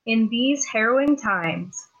In these harrowing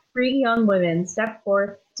times, 3 young women step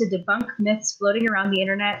forth to debunk myths floating around the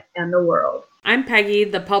internet and the world. I'm Peggy,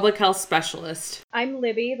 the public health specialist. I'm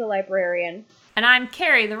Libby, the librarian. And I'm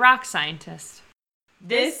Carrie, the rock scientist.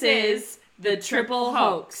 This is the Triple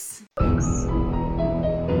Hoax.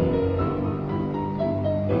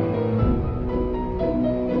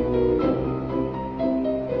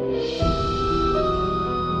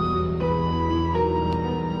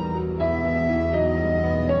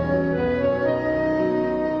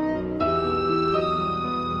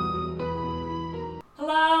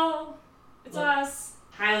 Hello, it's us.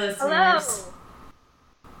 Hi, listeners. Hello!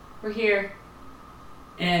 We're here.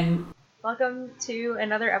 And Welcome to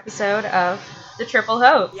another episode of the Triple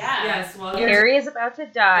Hoax. Yeah. yes, well, Carrie is about to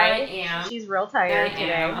die. I am. She's real I tired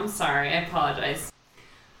today. am. I'm sorry. I apologize.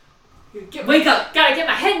 Wake up! Gotta get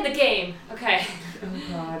my head in the game. Okay.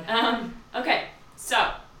 Oh, God. Okay.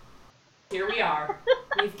 So, here we are.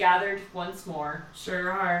 We've gathered once more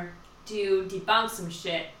Sure are. to debunk some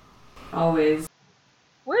shit. Always.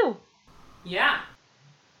 Woo! Yeah.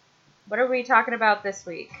 What are we talking about this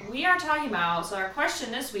week? We are talking about, so our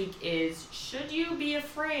question this week is, should you be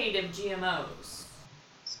afraid of GMOs?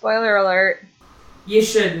 Spoiler alert. You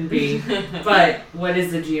shouldn't be. But what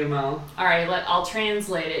is a GMO? Alright, I'll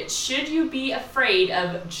translate it. Should you be afraid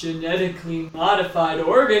of genetically modified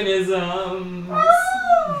organisms?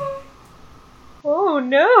 Oh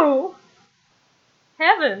no!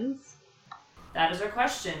 Heavens! That is our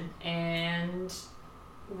question, and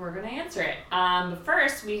we're gonna answer it. But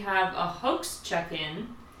first, we have a hoax check-in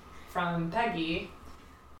from Peggy.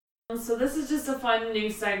 So this is just a fun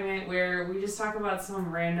news segment where we just talk about some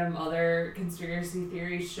random other conspiracy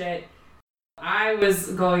theory shit. I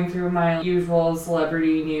was going through my usual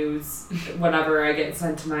celebrity news, whatever I get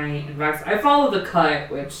sent to my inbox. I follow The Cut,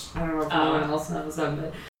 which I don't know if anyone else knows of,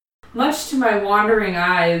 but much to my wandering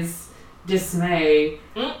eyes' dismay,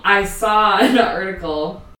 I saw an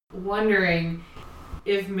article wondering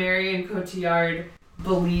if Marion Cotillard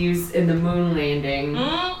believes in the moon landing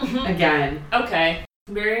again. Okay.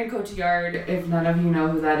 Marion Cotillard, if none of you know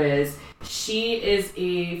who that is, she is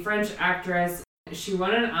a French actress. She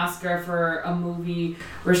won an Oscar for a movie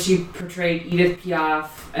where she portrayed Edith Piaf,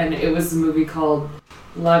 and it was a movie called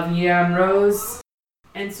La Vie en Rose.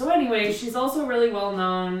 And so anyway, she's also really well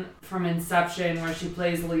known from Inception, where she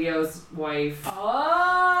plays Leo's wife.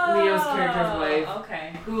 Oh. Leo's character's wife.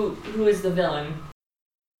 Okay. Who is the villain?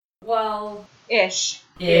 Well, Ish.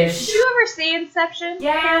 ish. Did you ever see Inception?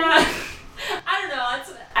 Yeah. I don't know.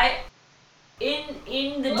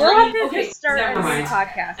 In the We'll have dream. to Okay, just start never a new mind.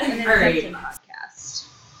 podcast, an All right. Inception podcast.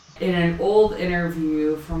 In an old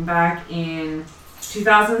interview from back in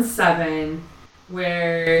 2007,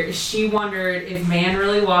 where she wondered if man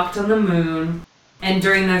really walked on the moon. And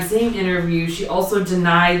during that same interview, she also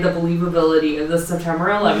denied the believability of the September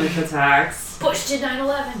 11th attacks. Bush did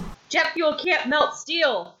 9/11. Jet fuel can't melt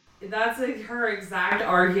steel. That's like her exact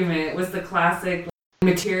argument, was the classic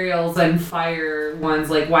materials and fire ones,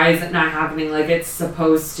 like why is it not happening like it's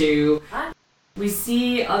supposed to? Huh? We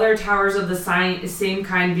see other towers of the same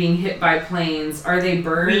kind being hit by planes. Are they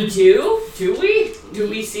burned? We do? Do we? Do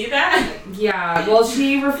we see that? Yeah, well,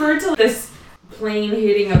 she referred to this plane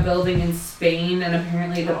hitting a building in Spain, and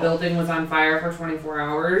apparently the building was on fire for 24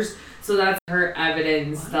 hours. So that's her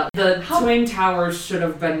evidence that the Twin Towers should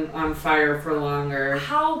have been on fire for longer.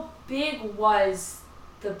 How big was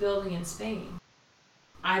the building in Spain?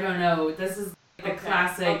 I don't know. This is the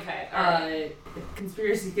classic alright.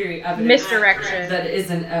 conspiracy theory evidence. Misdirection. That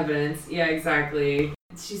isn't evidence. Yeah, exactly.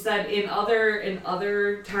 She said in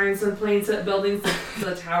other times when planes hit buildings,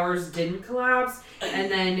 the towers didn't collapse,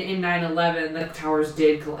 and then in 9/11 the towers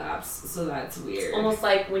did collapse. So that's weird. It's almost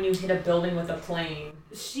like when you hit a building with a plane.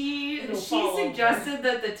 She follow suggested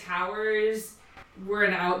that the towers were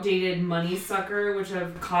an outdated money sucker, which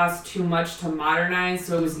have cost too much to modernize,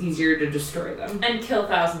 so it was easier to destroy them. And kill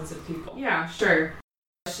thousands of people. Yeah, sure.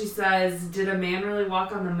 She says, did a man really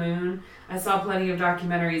walk on the moon? I saw plenty of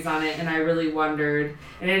documentaries on it, and I really wondered.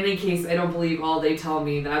 In any case, I don't believe all they tell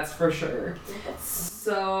me, that's for sure.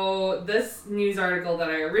 So, this news article that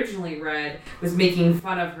I originally read was making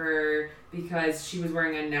fun of her because she was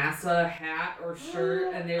wearing a NASA hat or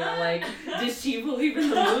shirt, and they were like, does she believe in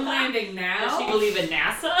the moon landing now? Does she believe in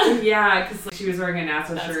NASA? Yeah, because she was wearing a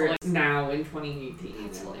NASA That's shirt hilarious. now in 2018.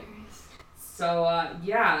 That's hilarious. So,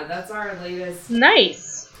 yeah, that's our latest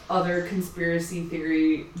Nice. other conspiracy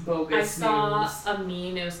theory bogus I saw news. a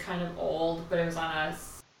meme, it was kind of old, but it was on a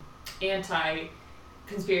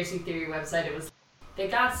anti-conspiracy theory website. It was They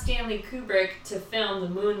got Stanley Kubrick to film the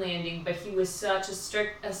moon landing, but he was such a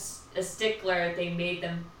stickler, they made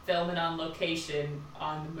them film it on location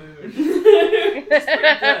on the moon. It's pretty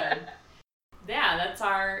good. Yeah, that's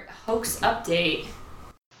our hoax update.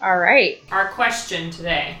 All right. Our question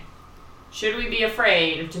today. Should we be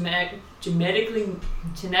afraid of genetically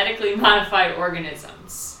modified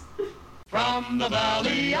organisms? From the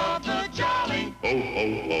valley of the jolly, ho,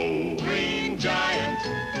 ho, ho, green giant,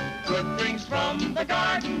 good things from the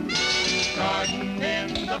garden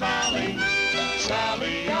in the valley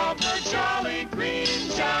of the jolly green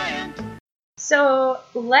giant. So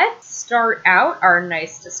let's start out our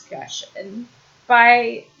nice discussion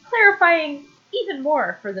by clarifying even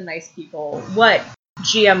more for the nice people what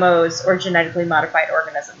GMOs or genetically modified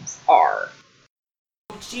organisms are.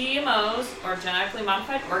 GMOs, or genetically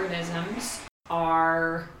modified organisms,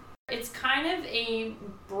 are, it's kind of a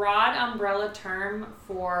broad umbrella term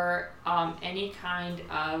for any kind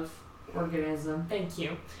of Organism. Thank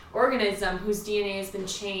you. Organism whose DNA has been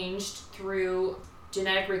changed through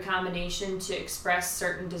genetic recombination to express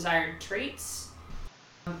certain desired traits.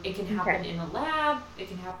 It can happen in a lab. It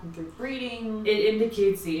can happen through breeding. It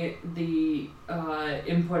indicates the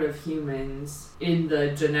input of humans in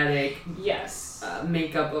the genetic Yes.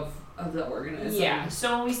 makeup of the organism. Yeah.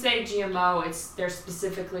 So when we say GMO, they're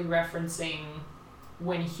specifically referencing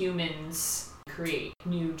when humans create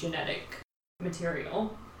new genetic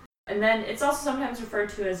material. And then it's also sometimes referred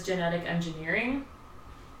to as genetic engineering,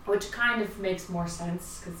 which kind of makes more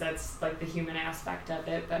sense because that's like the human aspect of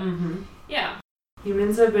it. But yeah.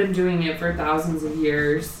 Humans have been doing it for thousands of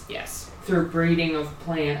years Yes. through breeding of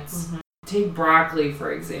plants. Take broccoli,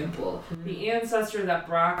 for example. The ancestor that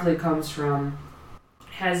broccoli comes from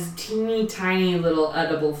has teeny tiny little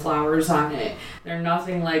edible flowers on it. They're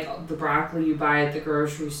nothing like the broccoli you buy at the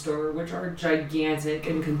grocery store, which are gigantic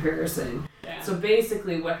in comparison. Yeah. So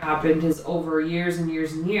basically what happened is over years and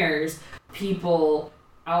years and years, people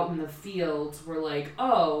out in the fields were like,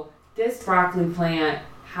 oh, this broccoli plant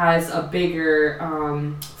has a bigger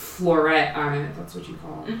floret on it. That's what you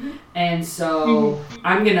call it. And so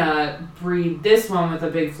I'm going to breed this one with a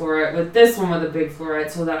big floret with this one with a big floret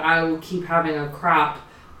so that I will keep having a crop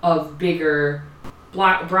of bigger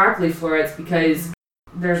broccoli florets because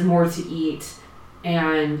there's more to eat.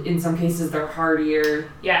 And in some cases, they're hardier.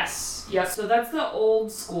 Yes. Yep. So that's the old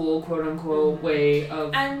school, quote unquote, way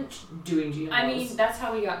of doing GMOs. I mean, that's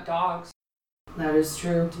how we got dogs. That is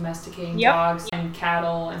true. Domesticating dogs and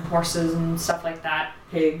cattle and horses and stuff like that.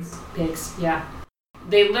 Pigs, yeah.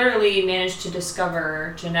 They literally managed to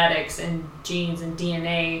discover genetics and genes and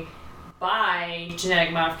DNA by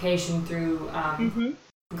genetic modification through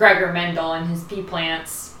Gregor Mendel and his pea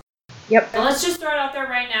plants. Yep. And let's just throw it out there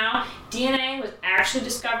right now. DNA was actually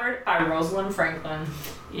discovered by Rosalind Franklin.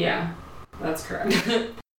 Yeah, that's correct.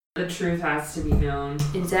 The truth has to be known.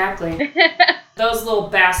 Exactly. Those little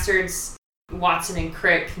bastards, Watson and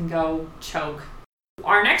Crick, can go choke.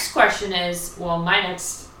 Our next question is, well, my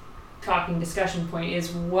next talking discussion point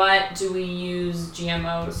is, what do we use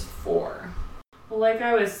GMOs for? Well, like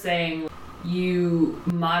I was saying, you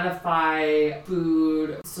modify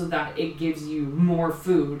food so that it gives you more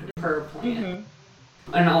food per plant.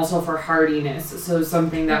 And also for hardiness. So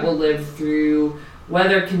something that will live through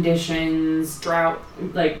weather conditions, drought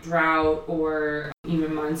or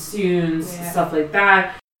even monsoons, stuff like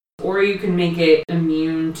that. Or you can make it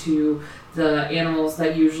immune to the animals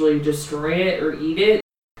that usually destroy it or eat it.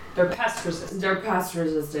 They're pest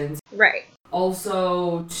resistant. Right.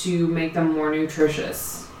 Also to make them more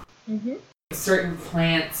nutritious. Certain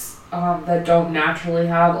plants that don't naturally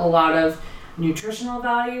have a lot of nutritional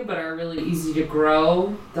value but are really easy to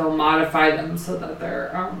grow, they'll modify them so that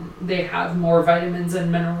they have more vitamins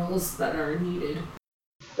and minerals that are needed.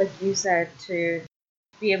 Like you said, to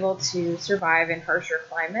be able to survive in harsher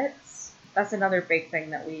climates, that's another big thing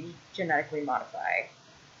that we genetically modify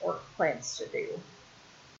or plants to do.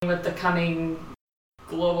 With the coming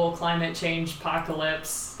global climate change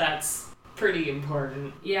apocalypse, that's pretty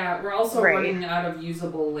important. Yeah, we're also running out of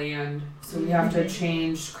usable land, so we have to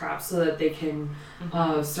change crops so that they can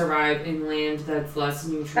survive in land that's less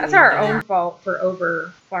nutrient. That's our own fault for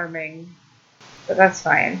over farming, but that's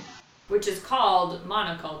fine. Which is called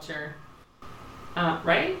monoculture,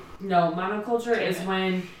 right? No, monoculture is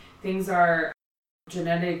when things are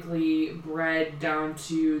genetically bred down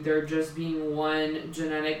to there just being one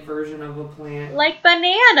genetic version of a plant. Like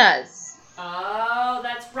bananas! Oh,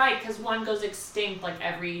 that's right, because one goes extinct like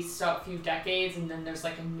every few decades, and then there's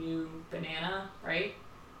like a new banana, right?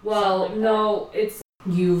 Well, like no, it's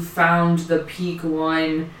you found the peak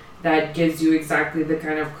one that gives you exactly the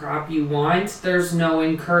kind of crop you want, there's no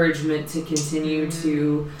encouragement to continue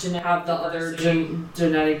to have the other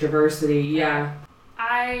genetic diversity. Yeah.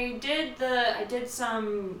 I did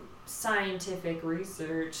some scientific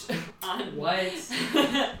research on What?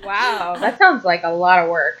 Wow, that sounds like a lot of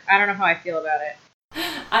work. I don't know how I feel about it.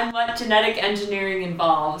 on what genetic engineering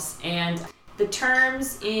involves, and the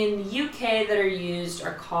terms in the UK that are used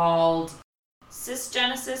are called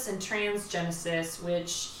cisgenesis and transgenesis,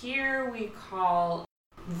 which here we call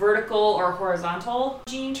vertical or horizontal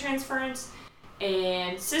gene transference.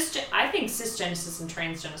 And I think cisgenesis and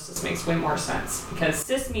transgenesis makes way more sense, because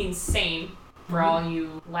cis means same for all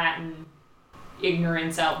you Latin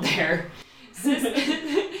ignorance out there.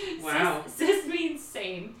 Wow. Cis means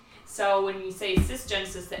same. So when you say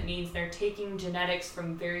cisgenesis, that means they're taking genetics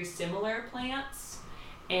from very similar plants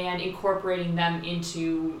and incorporating them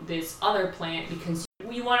into this other plant because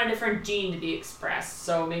we want a different gene to be expressed.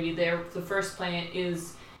 So maybe the first plant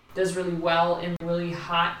does really well in really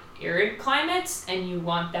hot, arid climates, and you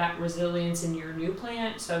want that resilience in your new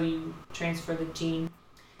plant, so you transfer the gene.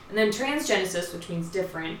 And then transgenesis, which means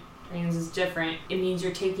different. Trans is different. It means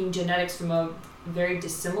you're taking genetics from a very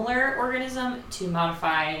dissimilar organism to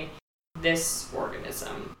modify this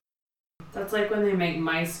organism. That's like when they make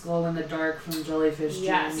mice glow in the dark from jellyfish genes.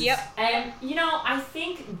 Yes. Yep. And, I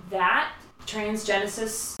think that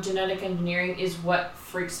transgenesis, genetic engineering, is what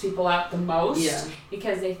freaks people out the most. Yeah.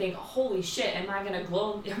 Because they think, holy shit, am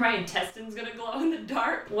my intestines gonna glow in the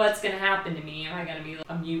dark? What's gonna happen to me? Am I gonna be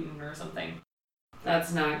a mutant or something?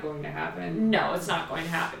 That's not going to happen. No, it's not going to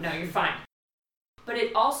happen. No, you're fine. But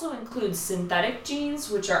it also includes synthetic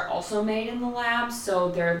genes, which are also made in the lab,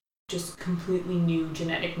 so they're just completely new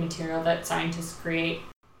genetic material that scientists create.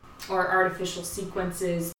 Or artificial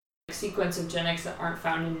sequences, sequence of genetics that aren't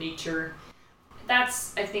found in nature.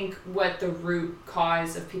 That's, I think, what the root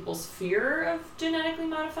cause of people's fear of genetically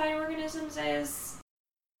modified organisms is.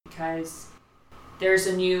 Because there's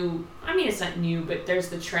it's not new, but there's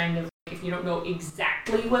the trend of if you don't know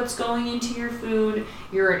exactly what's going into your food,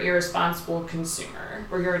 you're an irresponsible consumer,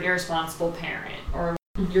 or you're an irresponsible parent, or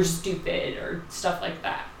you're stupid, or stuff like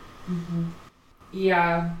that. Mm-hmm.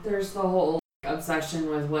 Yeah, there's the whole obsession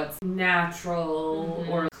with what's natural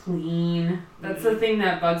or clean. That's the thing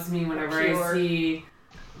that bugs me whenever I see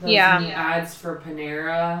those new ads for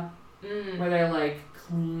Panera, where they're like,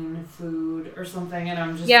 clean food or something, and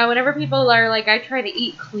I'm just... Yeah, whenever people are like, I try to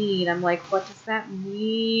eat clean, I'm like, what does that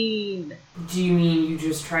mean? Do you mean you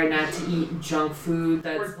just try not to eat junk food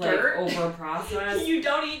that's like over-processed? You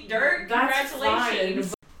don't eat dirt? That's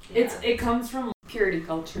Congratulations! Fine. It comes from Purity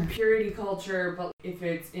culture. But if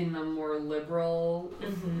it's in a more liberal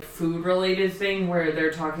food-related thing where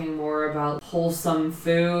they're talking more about wholesome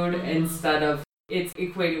food instead of... It's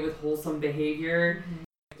equated with wholesome behavior.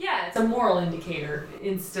 Yeah, it's a moral indicator.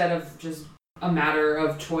 Instead of just a matter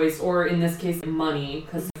of choice, or in this case, money,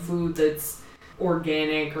 because food that's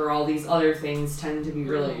organic or all these other things tend to be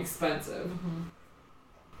really expensive.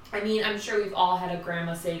 I mean, I'm sure we've all had a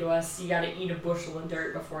grandma say to us, you gotta eat a bushel of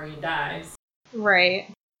dirt before you die.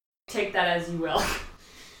 Right. Take that as you will.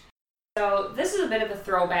 So, this is a bit of a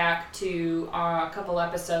throwback to a couple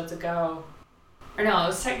episodes ago. Or no, it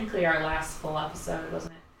was technically our last full episode,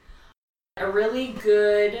 wasn't it? A really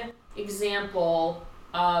good example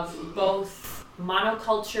of both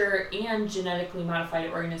monoculture and genetically modified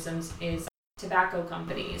organisms is tobacco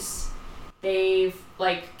companies. They've,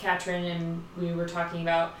 like Katrin and we were talking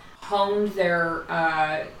about, honed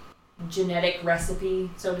their genetic recipe,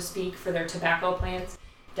 so to speak, for their tobacco plants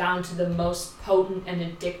down to the most potent and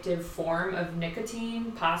addictive form of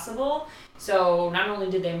nicotine possible. So not only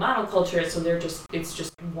did they monoculture it, so it's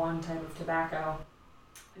just one type of tobacco.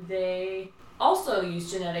 They also use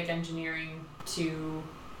genetic engineering to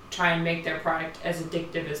try and make their product as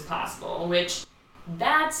addictive as possible, which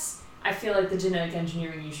I feel like the genetic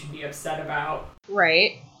engineering you should be upset about.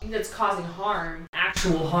 Right. That's causing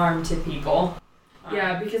actual harm to people.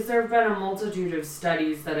 Yeah, because there have been a multitude of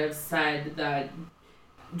studies that have said that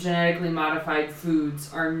genetically modified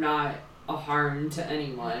foods are not a harm to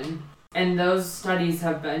anyone. And those studies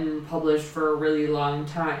have been published for a really long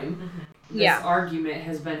time. This argument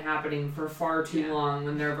has been happening for far too long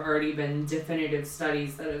when there have already been definitive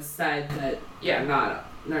studies that have said that they're not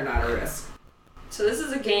a risk. So this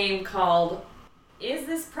is a game called Is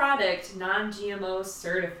This Product Non-GMO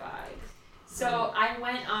Certified? So I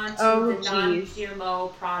went on to the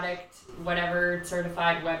non-GMO product, whatever,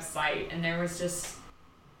 certified website, and there was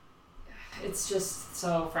it's just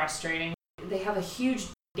so frustrating. They have a huge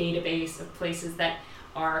database of places that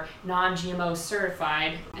are non-GMO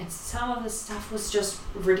certified, and some of the stuff was just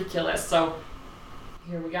ridiculous. So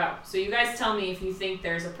Here we go. So you guys tell me if you think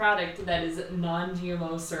there's a product that is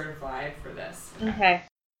non-GMO certified for this. Okay.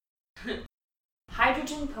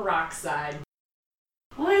 Hydrogen peroxide.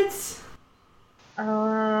 What?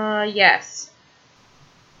 Yes.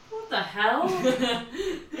 What the hell?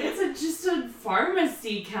 It's just a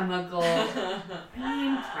pharmacy chemical. I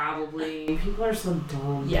mean, probably. People are so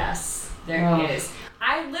dumb. Yes, there is.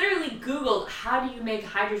 I literally Googled how do you make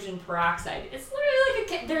hydrogen peroxide. It's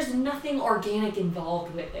literally like there's nothing organic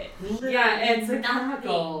involved with it. Literally Yeah, it's a nothing.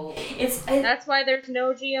 chemical. That's why there's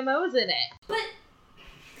no GMOs in it. But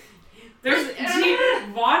There's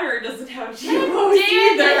water doesn't have GMOs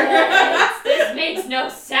either. This makes no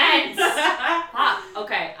sense.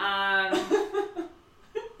 Okay.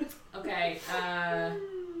 Okay.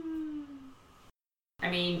 I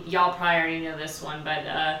mean, y'all probably already know this one,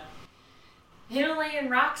 but Himalayan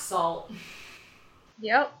rock salt.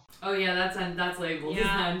 Yep. Oh yeah, that's labeled as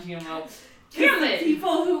non-GMO. Damn it.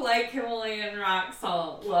 People who like Himalayan rock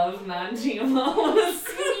salt love non-GMOs.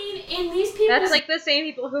 I mean, in these people. That's like the same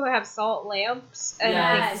people who have salt lamps and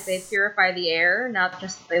Yes. think they purify the air, not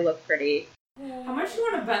just that they look pretty. How much you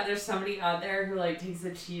want to bet there's somebody out there who like takes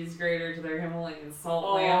a cheese grater to their Himalayan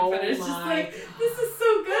salt lamp and it's just like, this is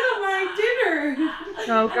so good on my dinner.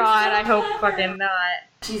 Oh god, I hope fucking not.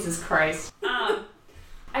 Jesus Christ.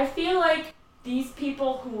 I feel like these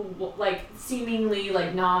people who like seemingly like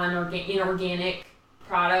inorganic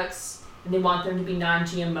products and they want them to be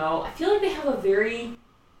non-GMO, I feel like they have a very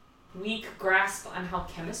weak grasp on how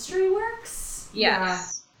chemistry works.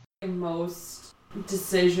 Yes. In most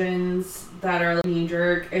decisions that are like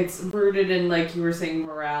knee-jerk, it's rooted in, like you were saying,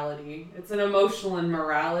 morality. It's an emotional and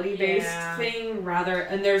morality-based thing rather,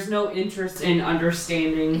 and there's no interest in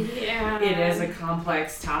understanding it as a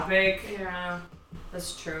complex topic. Yeah,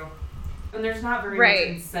 that's true. And there's not very much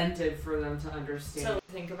incentive for them to understand. So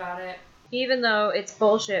think about it. Even though it's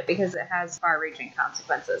bullshit because it has far-reaching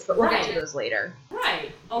consequences, but we'll get to those later.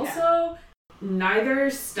 Right. Also, neither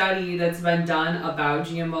study that's been done about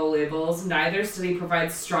GMO labels, neither study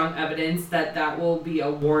provides strong evidence that will be a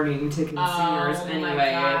warning to consumers anyway. Oh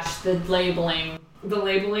my gosh, the labeling. The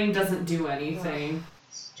labeling doesn't do anything.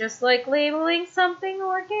 It's just like labeling something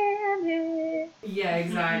organic. Yeah,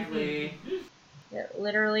 exactly. It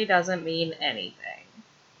literally doesn't mean anything.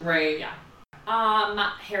 Right. Yeah.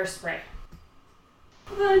 Hairspray.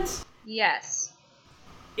 What? Yes.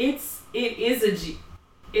 It's a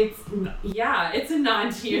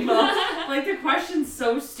non-GMO. Like, the question's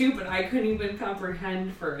so stupid, I couldn't even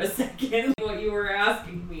comprehend for a second what you were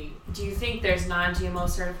asking me. Do you think there's non-GMO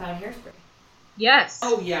certified hairspray? Yes.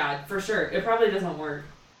 Oh, yeah, for sure. It probably doesn't work.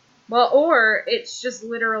 Well, or it's just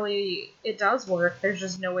literally, it does work. There's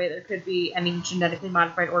just no way there could be any genetically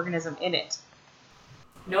modified organism in it.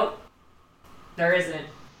 Nope. There isn't.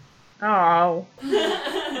 Oh.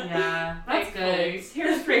 Yeah, that's good.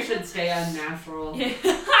 Hairspray should stay unnatural.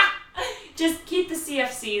 Just keep the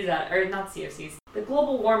CFCs out, or not CFCs, the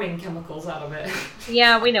global warming chemicals out of it.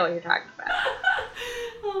 Yeah, we know what you're talking about.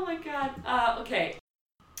 Oh my god. Okay.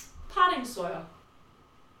 Potting soil.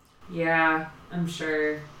 Yeah, I'm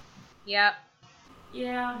sure. Yep.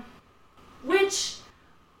 Yeah. Which,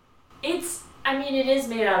 it is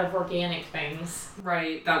made out of organic things.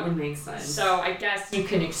 Right, that would make sense. So I guess you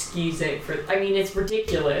can excuse it for, it's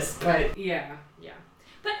ridiculous, but yeah. yeah.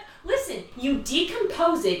 But listen, you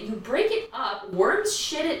decompose it, you break it up, worms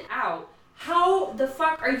shit it out. How the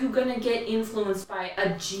fuck are you gonna get influenced by a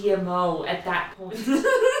GMO at that point?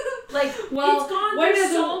 It's gone through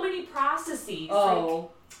so many processes. Oh.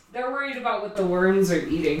 They're worried about what the worms are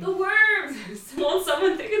eating. The worms! Won't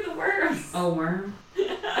someone think of the worms? A worm?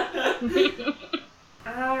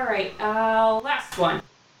 Alright, last one.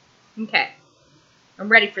 Okay. I'm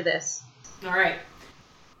ready for this. Alright.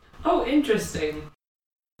 Oh, interesting.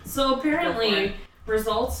 So apparently,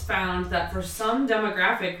 results found that for some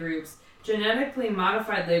demographic groups, genetically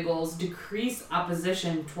modified labels decrease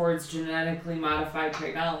opposition towards genetically modified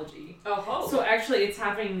technology. Oh. So actually, it's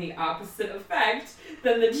having the opposite effect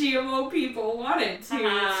than the GMO people want it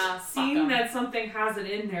to. Seeing that something has it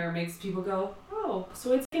in there makes people go, oh,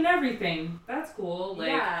 so it's in everything. That's cool. Like,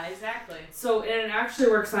 yeah, exactly. So it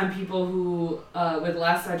actually works on people who, with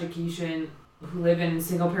less education, who live in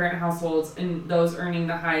single-parent households and those earning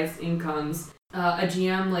the highest incomes. A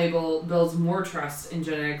GM label builds more trust in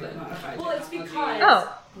genetically modified technology. It's because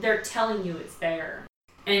they're telling you it's there.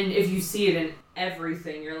 And if you see it in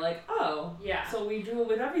everything, you're like, oh, yeah. So we do it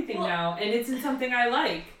with everything now, and it's in something I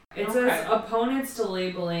like. It says opponents to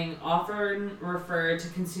labeling often refer to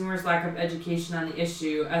consumers' lack of education on the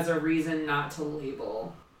issue as a reason not to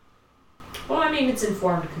label. Well, it's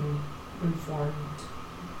informed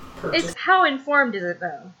purchase. It's how informed is it,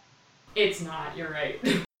 though? It's not, you're right.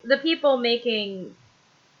 The people making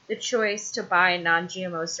the choice to buy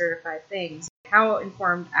non-GMO certified things, how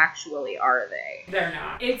informed actually are they? They're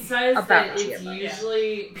not. It says About that it's GMO,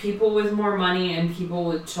 usually people with more money and people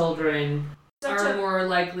with children Such are a- more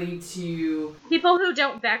likely to... People who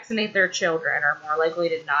don't vaccinate their children are more likely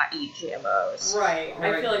to not eat GMOs. Right.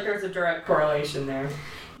 I Right. feel like there's a direct correlation there.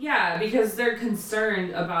 Yeah, because they're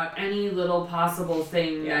concerned about any little possible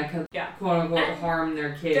thing that could, Yeah. quote-unquote, And harm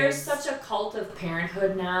their kids. There's such a cult of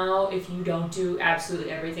parenthood now. If you don't do absolutely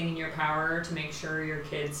everything in your power to make sure your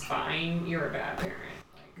kid's fine, you're a bad parent.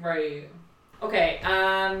 Right. Okay,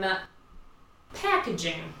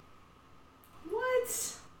 packaging.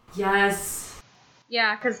 What? Yes.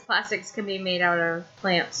 Yeah, because plastics can be made out of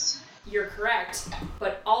plants. You're correct,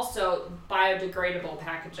 but also biodegradable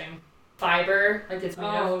packaging. Fiber, like it's made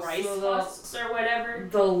of rice so the- husks or whatever.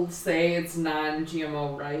 They'll say it's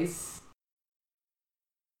non-GMO rice.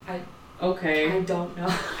 I Okay. don't know.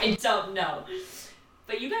 I don't know.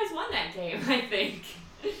 But you guys won that game, I think.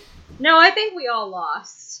 No, I think we all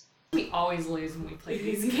lost. We always lose when we play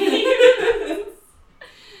these games.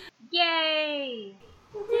 Yay!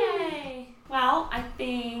 Yay! Well, I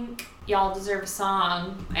think y'all deserve a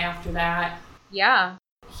song after that. Yeah.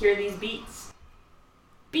 Hear these beats.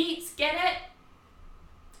 Beats, get it?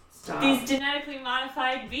 Stop. These genetically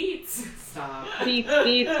modified beats. Stop. Beats,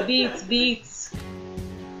 beats, beats, beats.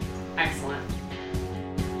 Excellent.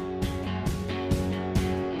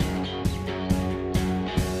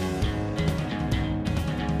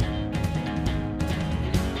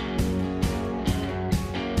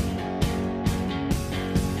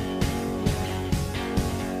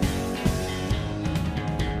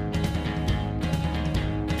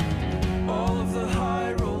 All of the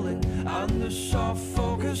high rolling and the soft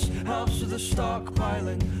focus helps with the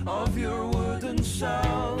stockpiling of your wooden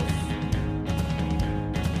cells.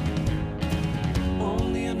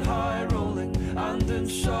 Only in high rolling and in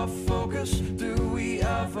soft focus do we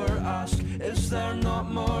ever ask, is there not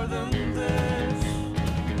more than this?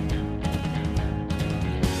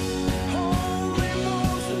 Holy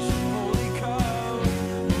Moses, holy cow,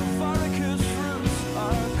 the varicose roots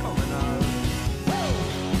are coming out.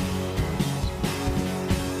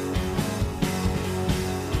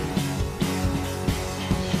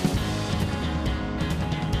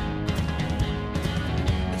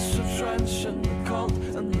 It's a trench and the cult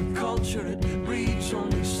and the culture it breeds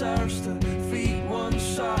only serves to feed one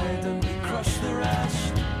side and we crush the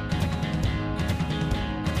rest.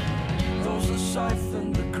 Those that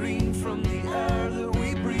siphon the green from the air that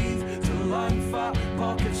we breathe to line fat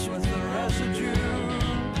pockets with the residue.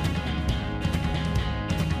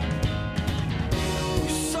 We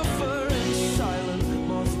suffer in silent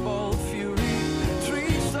mothball fury,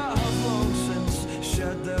 trees that have long since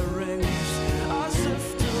shed their rings, as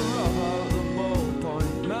if to rub out the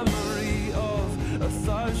ballpoint memory of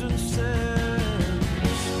 1,000 sins.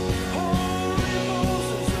 Holy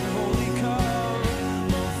Moses and holy cow,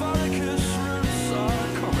 my varicose roots are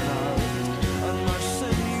coming out, and my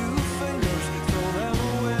sinew fingers throw them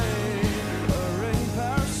away. A ring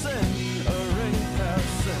per sin, a ring per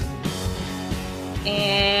sin.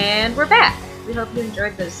 And we're back. We hope you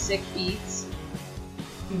enjoyed those sick beats.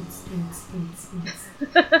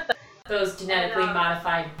 Those genetically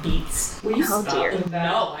modified beats. Will you Oh, stop dear. with that?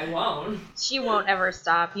 No, I won't. She won't ever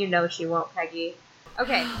stop. You know she won't, Peggy.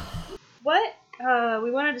 Okay. What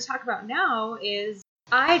we wanted to talk about now is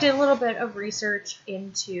I did a little bit of research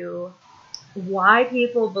into why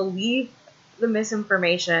people believe the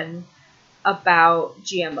misinformation about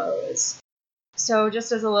GMOs. So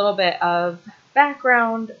just as a little bit of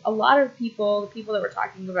background, a lot of people, the people that we're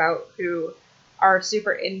talking about who are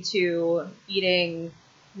super into eating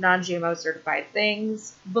non-GMO certified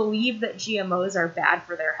things, believe that GMOs are bad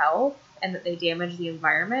for their health and that they damage the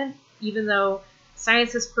environment, even though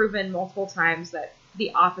science has proven multiple times that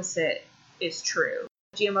the opposite is true.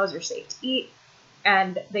 GMOs are safe to eat,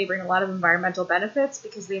 and they bring a lot of environmental benefits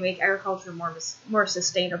because they make agriculture more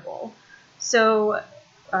sustainable. So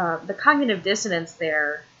the cognitive dissonance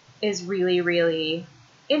there is really, really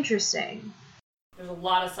interesting. There's a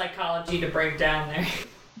lot of psychology to break down there.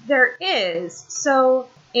 There is. So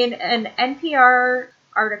in an NPR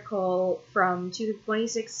article from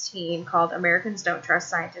 2016 called Americans Don't Trust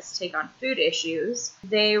Scientists Take on Food Issues,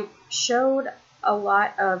 they showed a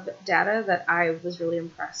lot of data that I was really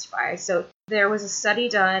impressed by. So there was a study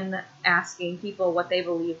done asking people what they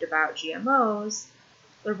believed about GMOs.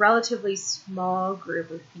 A relatively small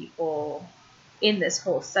group of people in this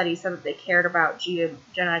whole study said that they cared about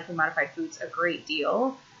genetically modified foods a great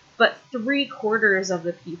deal, but 3/4 of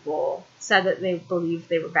the people said that they believed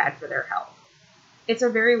they were bad for their health. It's a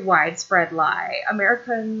very widespread lie.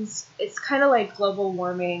 Americans, it's kind of like global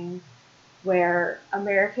warming, where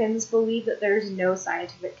Americans believe that there's no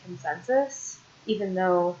scientific consensus, even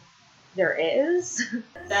though there is.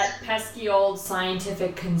 That pesky old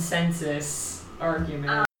scientific consensus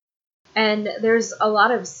argument. And there's a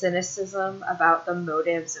lot of cynicism about the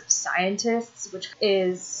motives of scientists, which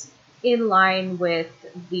is in line with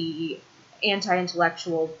the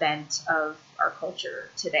anti-intellectual bent of our culture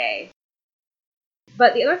today.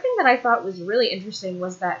 But the other thing that I thought was really interesting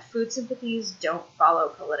was that food sympathies don't follow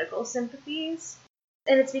political sympathies.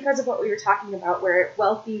 And it's because of what we were talking about, where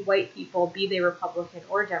wealthy white people, be they Republican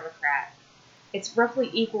or Democrat, it's roughly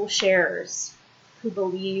equal shares who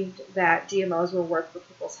believed that GMOs were worse for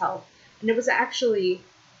people's health. And it was actually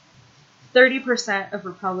 30% of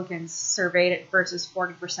Republicans surveyed versus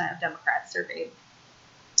 40% of Democrats surveyed.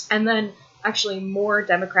 And then actually more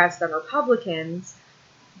Democrats than Republicans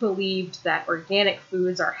believed that organic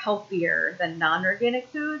foods are healthier than non-organic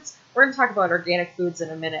foods. We're going to talk about organic foods in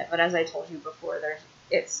a minute, but as I told you before,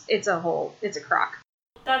 it's a crock.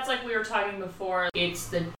 That's like we were talking before. It's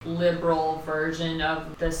the liberal version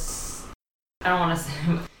of this. I don't want to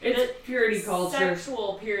say it's purity culture.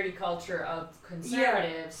 Sexual purity culture of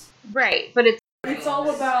conservatives. Yeah. Right, but it's all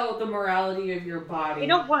about the morality of your body. They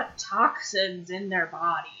don't want toxins in their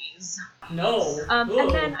bodies. No.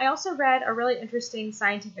 And then I also read a really interesting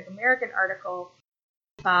Scientific American article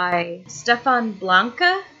by Stefan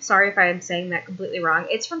Blanca. Sorry if I'm saying that completely wrong.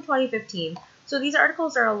 It's from 2015. So these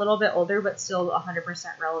articles are a little bit older, but still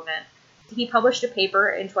 100% relevant. He published a paper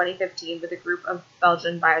in 2015 with a group of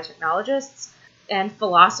Belgian biotechnologists and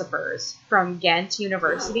philosophers from Ghent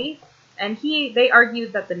University. And they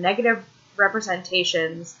argued that the negative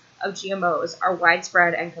representations of GMOs are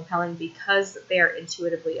widespread and compelling because they are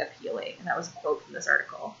intuitively appealing. And that was a quote from this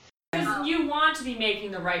article. Because you want to be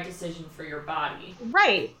making the right decision for your body.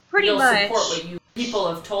 Right, pretty You'll much. Support what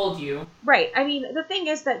people have told you. Right. I mean, the thing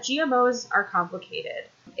is that GMOs are complicated.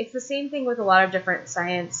 It's the same thing with a lot of different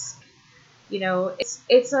science. You know,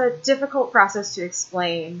 it's a difficult process to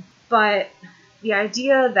explain, but the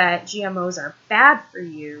idea that GMOs are bad for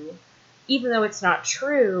you, even though it's not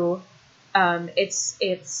true,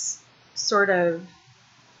 it's sort of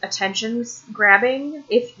attention grabbing.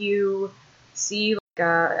 If you see like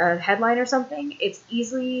a headline or something, it's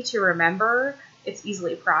easy to remember, it's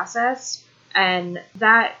easily processed, and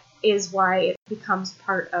that is why it becomes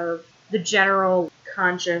part of the general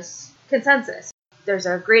conscious consensus. There's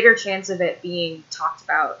a greater chance of it being talked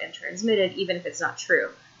about and transmitted, even if it's not true.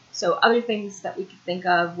 So other things that we could think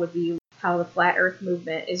of would be how the flat earth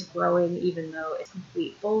movement is growing, even though it's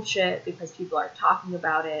complete bullshit because people are talking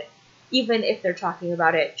about it. Even if they're talking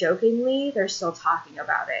about it jokingly, they're still talking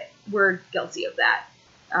about it. We're guilty of that.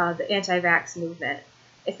 The anti-vax movement,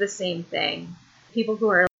 it's the same thing. People who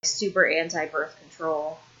are super anti-birth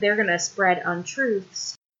control, they're going to spread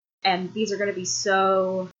untruths, and these are going to be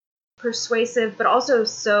so persuasive, but also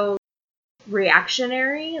so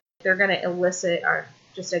reactionary. They're going to elicit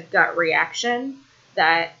just a gut reaction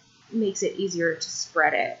that makes it easier to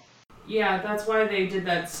spread it. Yeah, that's why they did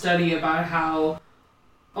that study about how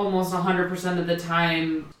almost 100% of the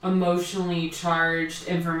time emotionally charged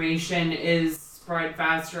information is spread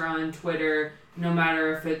faster on Twitter, no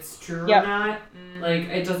matter if it's true or not. Like,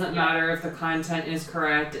 it doesn't matter if the content is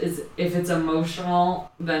correct. If it's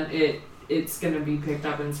emotional, then it's going to be picked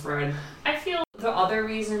up and spread. I feel the other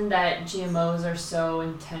reason that GMOs are so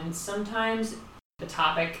intense sometimes, the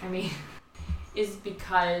topic, is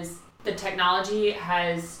because the technology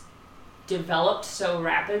has developed so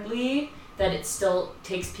rapidly that it still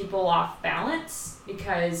takes people off balance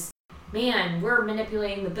because, man, we're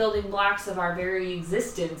manipulating the building blocks of our very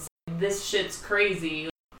existence. This shit's crazy.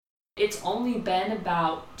 It's only been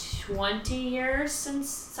about 20 years since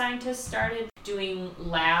scientists started doing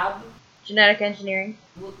genetic engineering.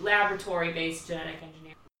 Laboratory-based genetic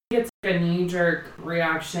engineering. It's like a knee-jerk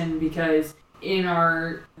reaction because in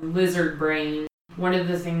our lizard brain, one of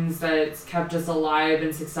the things that's kept us alive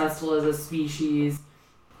and successful as a species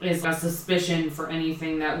is a suspicion for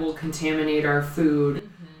anything that will contaminate our food.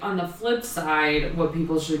 Mm-hmm. On the flip side, what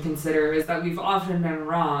people should consider is that we've often been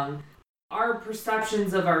wrong. Our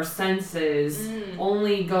perceptions of our senses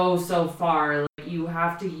only go so far. Like, you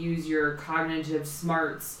have to use your cognitive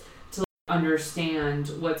smarts to understand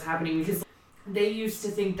what's happening, because they used to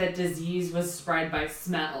think that disease was spread by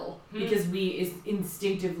smell because we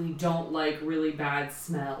instinctively don't like really bad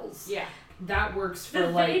smells. Yeah. That works for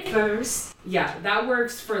vapors. Yeah, that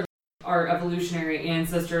works for our evolutionary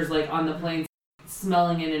ancestors, like on the plains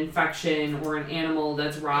smelling an infection or an animal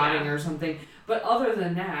that's rotting or something. But other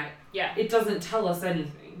than that, it doesn't tell us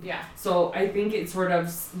anything. Yeah. So I think it's sort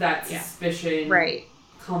of that suspicion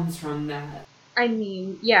comes from that. I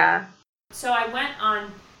mean, yeah. So I went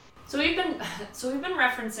on. So we've been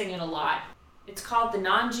referencing it a lot. It's called the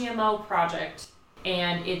Non-GMO Project,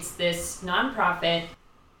 and it's this nonprofit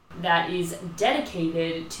that is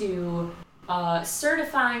dedicated to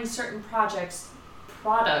certifying certain products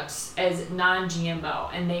as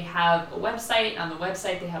non-GMO. And they have a website. On the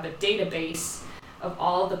website, they have a database of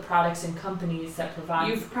all the products and companies that provide.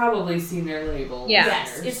 You've probably seen their label. Yeah.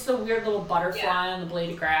 Yes, it's the weird little butterfly on the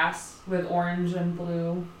blade of grass with orange and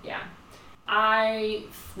blue. Yeah. I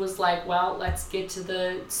was like, well, let's get to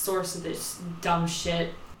the source of this dumb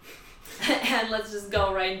shit and let's just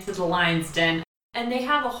go right into the lion's den. And they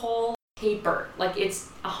have a whole paper, like it's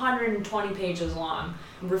 120 pages long,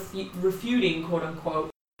 refuting, quote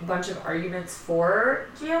unquote, a bunch of arguments for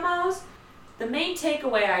GMOs. The main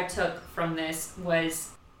takeaway I took from this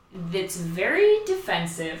was it's very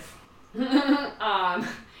defensive. It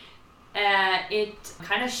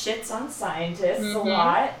kind of shits on scientists a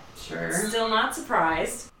lot. Sure. Still not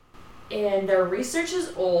surprised. And their research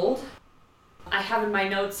is old. I have in my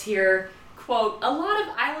notes here, quote, a lot of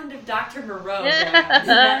Island of Dr. Moreau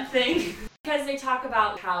that thing. Because they talk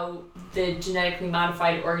about how the genetically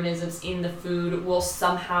modified organisms in the food will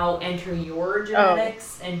somehow enter your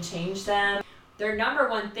genetics and change them. Their number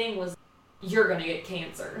one thing was, you're going to get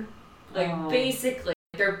cancer. Like, basically,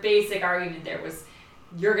 their basic argument there was,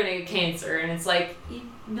 you're going to get cancer. And it's like,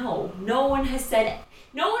 no one has said,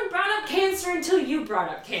 no one brought up cancer until you brought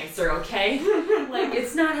up cancer, okay? Like,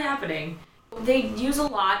 it's not happening. They use a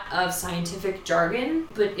lot of scientific jargon,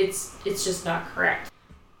 but it's just not correct.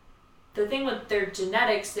 The thing with their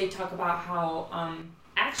genetics, they talk about how,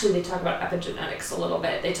 actually they talk about epigenetics a little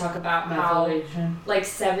bit. They talk about how, like,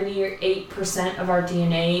 70 or 8% of our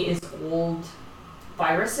DNA is old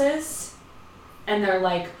viruses. And they're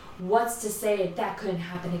like, what's to say that couldn't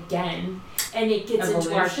happen again? And it gets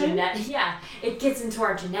into our genetics. Yeah, it gets into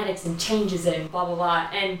our genetics and changes it and blah, blah, blah.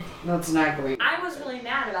 And that's not going. I was really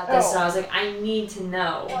mad about this, so I was like, I need to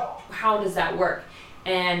know, how does that work?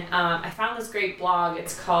 And I found this great blog.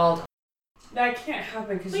 It's called... That can't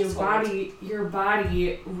happen because your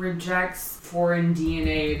body rejects foreign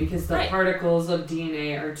DNA because the particles of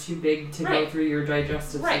DNA are too big to go through your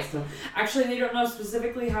digestive system. Actually, they don't know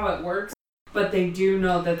specifically how it works, but they do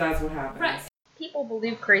know that that's what happens. Right. People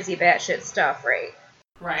believe crazy batshit stuff, right?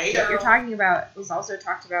 Right. What you're talking about was also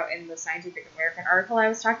talked about in the Scientific American article I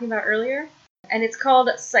was talking about earlier, and it's called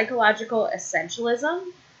psychological essentialism.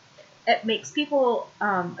 It makes people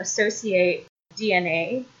associate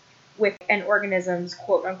DNA with an organism's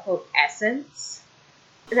quote-unquote essence,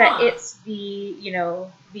 that it's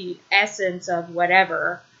the essence of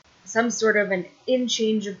whatever, some sort of an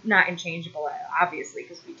not inchangeable, obviously,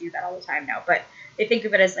 because we do that all the time now, but they think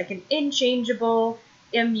of it as like an inchangeable,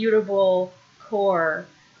 immutable core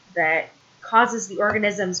that causes the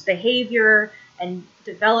organism's behavior and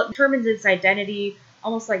determines its identity,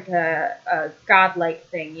 almost like a godlike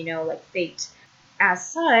thing, like fate. As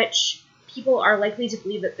such, people are likely to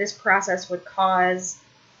believe that this process would cause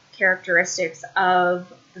characteristics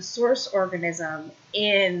of the source organism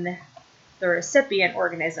in the recipient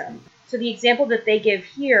organism. So the example that they give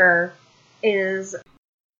here is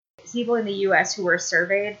people in the U.S. who were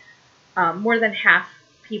surveyed, more than half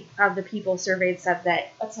of the people surveyed said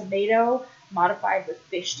that a tomato modified with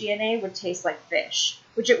fish DNA would taste like fish,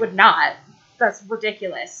 which it would not. That's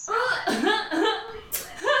ridiculous.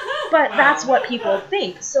 But that's what people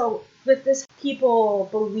think. So with this, people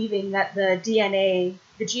believing that the GMO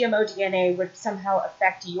DNA would somehow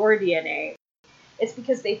affect your DNA, it's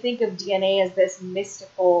because they think of DNA as this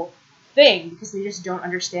mystical thing because they just don't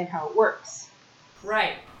understand how it works.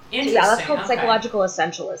 Right. Interesting. Yeah, that's called psychological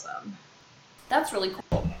essentialism. That's really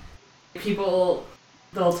cool. People,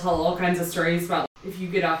 they'll tell all kinds of stories about if you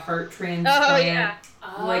get a heart transplant,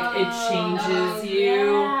 like it changes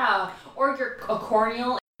you. Yeah. Or a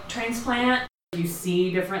corneal transplant. You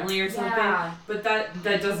see differently or something. Yeah. But that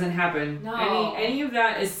doesn't happen. No. Any of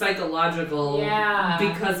that is psychological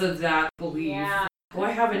because of that belief. Yeah. Oh,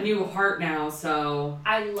 I have a new heart now, so...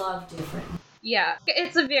 I love different. Yeah.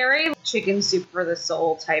 It's a very chicken soup for the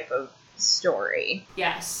soul type of story.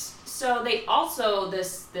 Yes. So they also,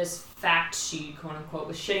 this fact sheet, quote unquote,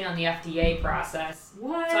 was shitting on the FDA process.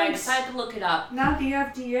 What? So I decided to look it up. Not the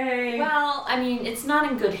FDA. Well, I mean, it's not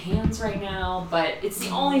in good hands right now, but it's the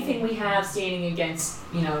only thing we have standing against,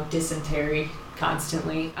 dysentery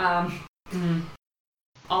constantly.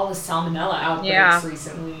 all the salmonella outbreaks Yeah.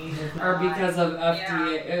 recently. Or because of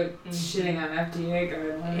FDA, shitting on FDA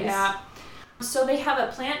guidelines. Yeah. So they have a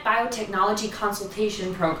plant biotechnology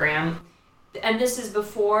consultation program, and this is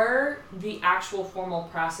before the actual formal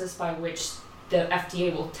process by which the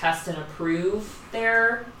FDA will test and approve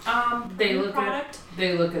their They new look product.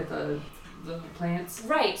 They look at the plants.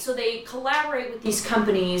 Right, so they collaborate with these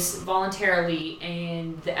companies voluntarily,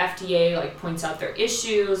 and the FDA like points out their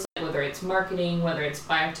issues, whether it's marketing, whether it's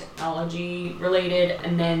biotechnology related,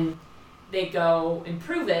 and then they go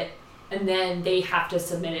improve it, and then they have to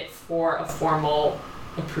submit it for a formal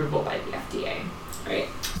approval by the FDA. Right,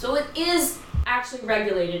 so it is actually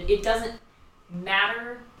regulated. It doesn't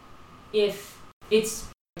matter if it's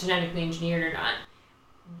genetically engineered or not,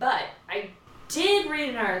 but I did read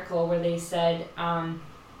an article where they said,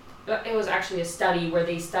 it was actually a study where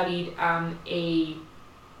they studied a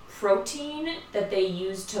protein that they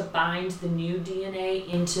used to bind the new DNA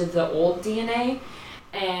into the old DNA,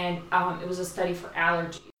 and it was a study for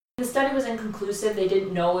allergies. The study was inconclusive. They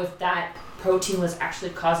didn't know if that protein was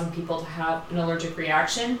actually causing people to have an allergic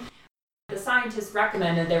reaction. The scientists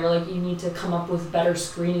recommended, they were like, you need to come up with better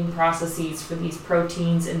screening processes for these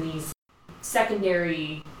proteins and these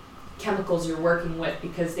secondary chemicals you're working with,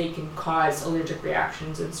 because they can cause allergic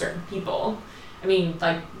reactions in certain people. I mean,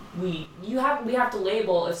 like, we have to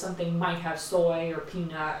label if something might have soy or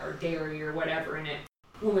peanut or dairy or whatever in it.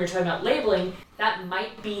 When we were talking about labeling, that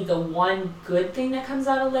might be the one good thing that comes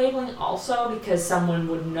out of labeling also, because someone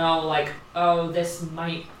would know, like, oh, this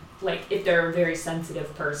might, like, if they're a very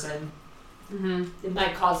sensitive person, it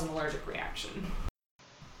might cause an allergic reaction.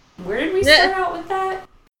 Where did we start out with that?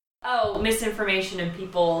 Oh, misinformation and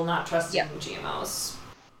people not trusting GMOs.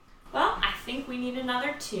 Well, I think we need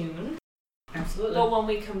another tune. Absolutely. But when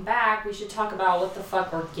we come back, we should talk about what the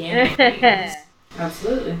fuck organic means.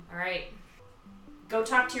 Absolutely. Alright. Go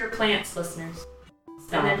talk to your plants, listeners.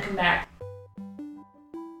 And then come back.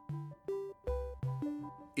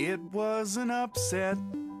 It was an upset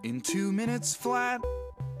in 2 minutes flat.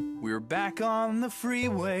 We're back on the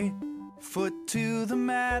freeway, foot to the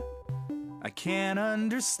mat. I can't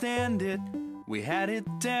understand it, we had it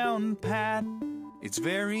down pat. It's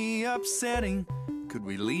very upsetting, could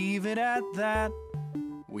we leave it at that?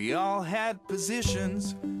 We all had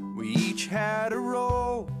positions, we each had a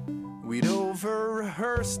role. We'd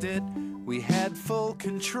over-rehearsed it, we had full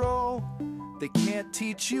control. They can't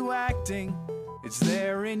teach you acting, it's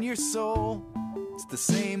there in your soul. It's the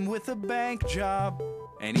same with a bank job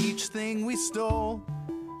and each thing we stole.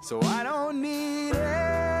 So I don't need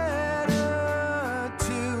attitude,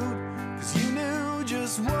 'cause you knew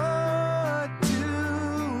just what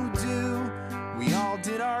to do. We all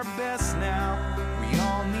did our best now, we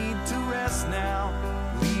all need to rest now.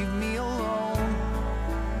 Leave me alone,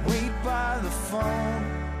 wait by the phone.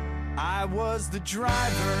 I was the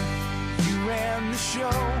driver, you ran the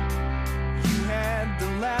show. You had the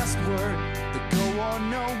last word, the go or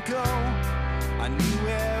no go. I knew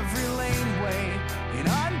every laneway in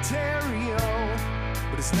Ontario,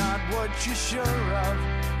 but it's not what you're sure of,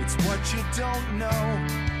 it's what you don't know.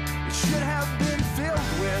 It should have been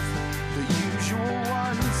filled with the usual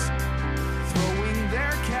ones, throwing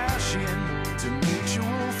their cash in to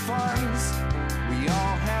mutual funds. We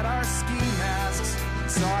all had our ski masks and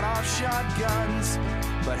sawed-off shotguns,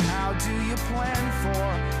 but how do you plan for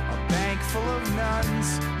a bank full of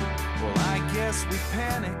nuns? Well, I guess we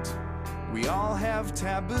panicked. We all have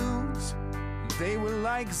taboos. They were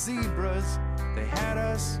like zebras. They had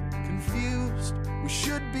us confused. We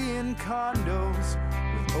should be in condos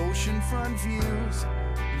with oceanfront views.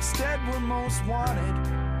 Instead, we're most wanted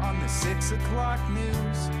on the 6 o'clock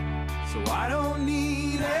news. So I don't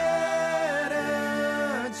need attitude,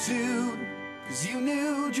 'cause you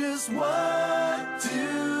knew just what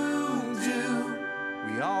to do.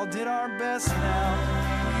 We all did our best now.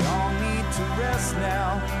 We all need to rest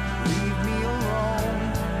now. Leave me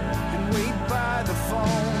alone and wait by the phone.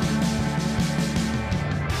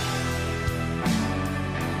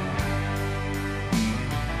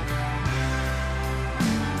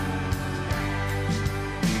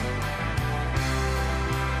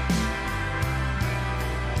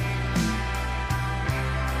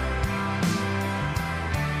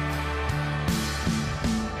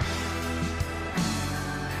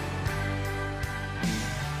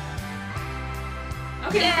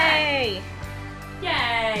 Okay. Yay!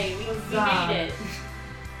 Yay! We made it.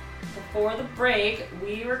 Before the break,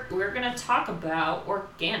 we're gonna talk about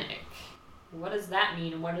organic. What does that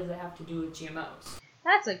mean, and what does it have to do with GMOs?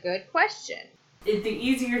 That's a good question. The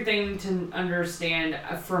easier thing to understand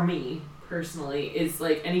for me personally is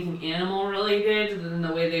like anything animal related. Then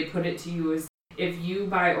the way they put it to you is If you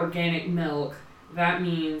buy organic milk, that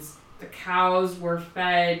means the cows were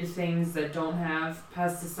fed things that don't have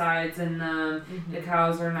pesticides in them. Mm-hmm. The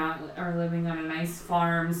cows are living on a nice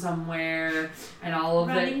farm somewhere, and all of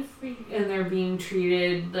Running it, free. and they're being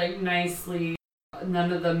treated like nicely.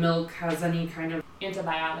 None of the milk has any kind of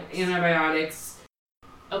antibiotics.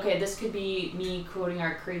 Okay, this could be me quoting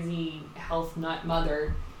our crazy health nut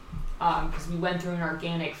mother, because we went through an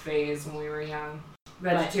organic phase when we were young.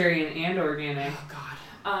 Vegetarian and organic. Oh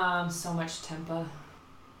God, so much tempeh.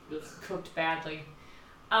 Cooked badly.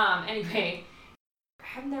 Anyway,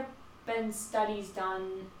 haven't there been studies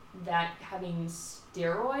done that having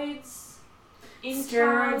steroids in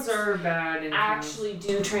Steroids cows are bad in actually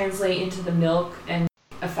do translate into the milk and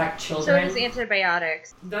affect So children? does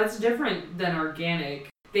antibiotics. That's different than organic.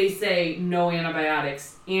 They say no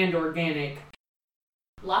antibiotics and organic.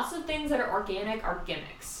 Lots of things that are organic are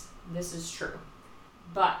gimmicks. This is true.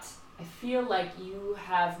 But I feel like you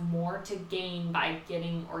have more to gain by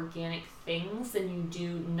getting organic things than you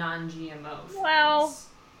do non-GMO things. Well-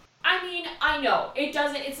 I mean, I know. It's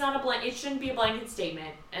not it shouldn't be a blanket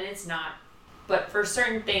statement, and it's not. But for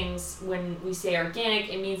certain things, when we say organic,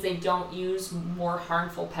 it means they don't use more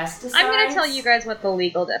harmful pesticides. I'm going to tell you guys what the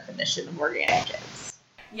legal definition of organic is.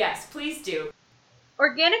 Yes, please do.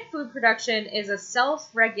 Organic food production is a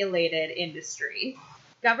self-regulated industry.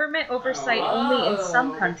 Government oversight only in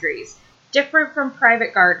some countries, different from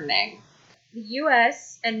private gardening. The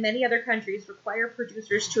U.S. and many other countries require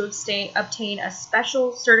producers to obtain a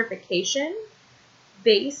special certification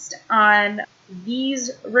based on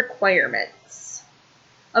these requirements: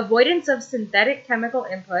 avoidance of synthetic chemical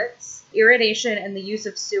inputs, irrigation and the use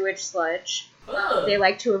of sewage sludge. Ugh. They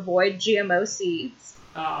like to avoid GMO seeds.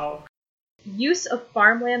 Oh. Use of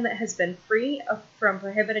farmland that has been free from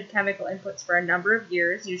prohibited chemical inputs for a number of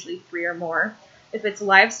years, usually 3 or more. If it's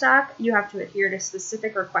livestock, you have to adhere to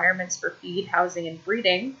specific requirements for feed, housing, and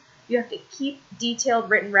breeding. You have to keep detailed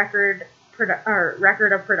written record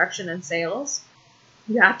of production and sales.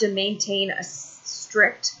 You have to maintain a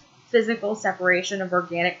strict physical separation of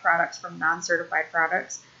organic products from non-certified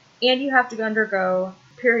products. And you have to undergo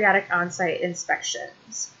periodic on-site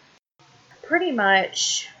inspections. Pretty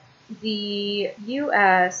much, the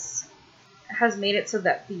U.S. has made it so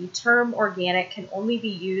that the term organic can only be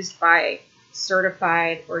used by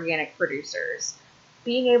certified organic producers.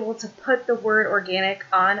 Being able to put the word organic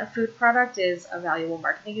on a food product is a valuable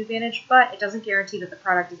marketing advantage, but it doesn't guarantee that the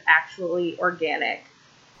product is actually organic.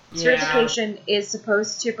 Yeah. Certification is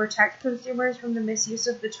supposed to protect consumers from the misuse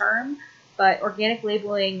of the term, but organic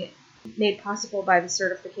labeling, made possible by the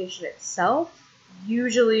certification itself,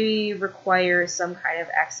 usually requires some kind of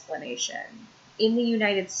explanation. In the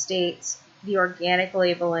United States, the organic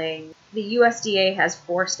labeling, the USDA has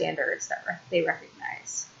 4 standards that they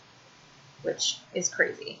recognize, which is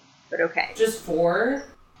crazy, but okay. Just 4?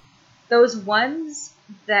 Those ones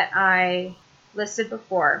that I listed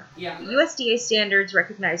before, Yeah. USDA standards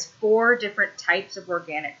recognize 4 different types of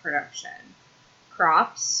organic production: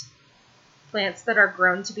 crops, plants that are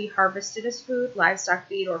grown to be harvested as food, livestock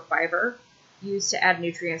feed, or fiber used to add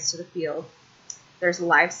nutrients to the field. There's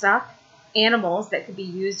livestock, animals that could be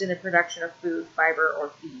used in the production of food, fiber, or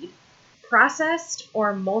feed. Processed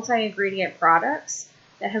or multi-ingredient products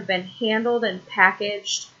that have been handled and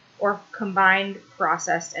packaged or combined,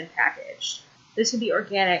 processed, and packaged. This can be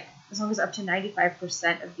organic as long as up to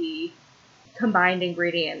 95% of the combined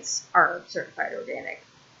ingredients are certified organic.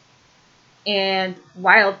 And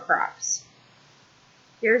wild crops.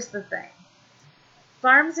 Here's the thing.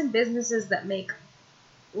 Farms and businesses that make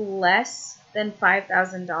less than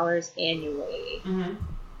 $5,000 annually Mm-hmm.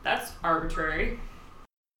 That's arbitrary.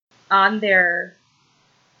 on their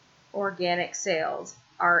organic sales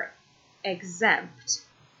are exempt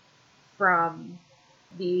from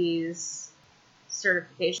these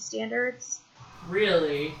certification standards.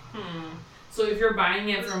 Really? So if you're buying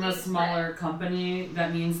it from a smaller company,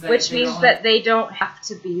 that means that Which means that they don't have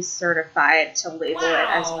to be certified to label it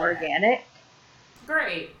as Wow. organic.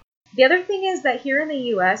 Great. The other thing is that here in the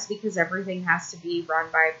U.S., because everything has to be run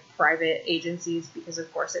by private agencies, because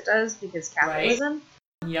of course it does, because capitalism,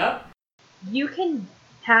 Yep. you can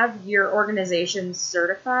have your organization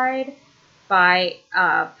certified by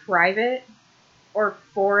a private or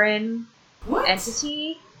foreign What?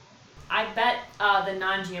 entity. I bet the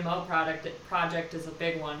non-GMO project is a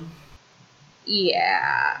big one.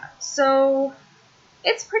 Yeah. So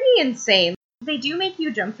it's pretty insane. They do make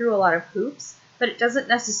you jump through a lot of hoops, but it doesn't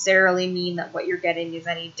necessarily mean that what you're getting is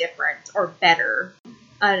any different or better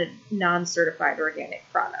a non-certified organic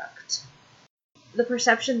product. The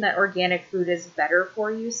perception that organic food is better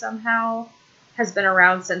for you somehow has been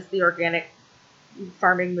around since the organic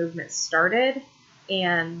farming movement started,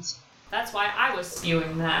 and That's why I was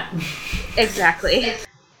spewing that. exactly.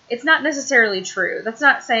 It's not necessarily true. That's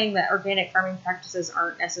not saying that organic farming practices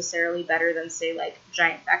aren't necessarily better than, say, like,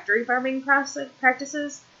 giant factory farming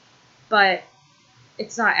practices, but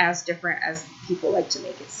it's not as different as people like to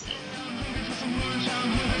make it seem.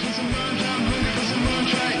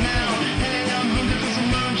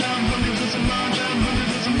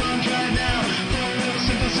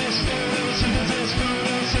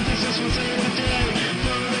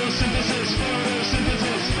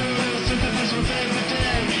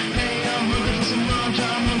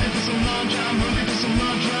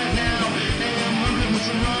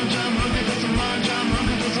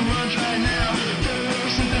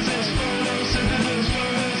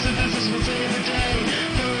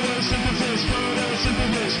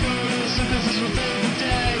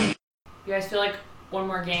 You guys feel like one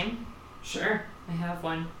more game? Sure. I have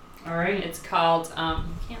one. All right. It's called, you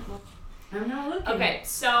can't look. I'm not looking. Okay,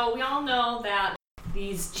 so we all know that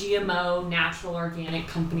these GMO natural organic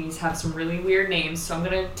companies have some really weird names, so I'm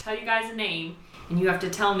going to tell you guys a name, and you have to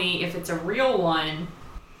tell me if it's a real one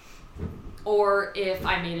or if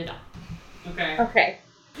I made it up. Okay. Okay.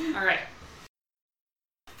 All right.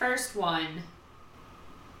 First one,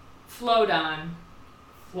 Flodon.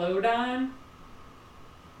 Flodon?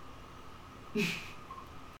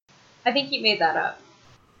 I think you made that up.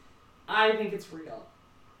 I think it's real.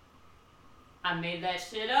 I made that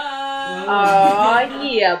shit up. Aw,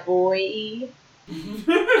 yeah, boy.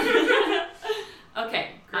 Okay,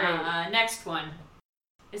 Great. next one.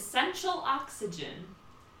 Essential Oxygen.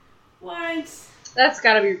 What? That's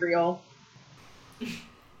gotta be real.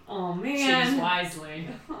 Oh, Choose man. wisely.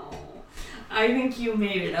 Oh, I think you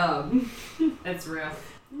made it up. It's real.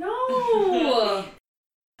 No.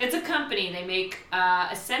 It's a company. They make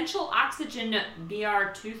Essential Oxygen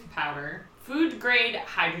BR tooth powder, food grade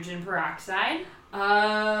hydrogen peroxide,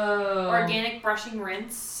 Oh. organic brushing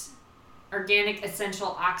rinse, organic Essential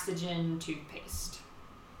Oxygen toothpaste.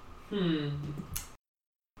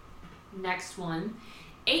 Next one,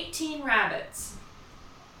 18 rabbits.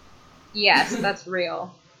 Yes, that's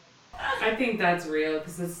real. I think that's real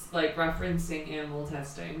because it's like referencing animal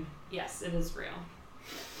testing. Yes, it is real.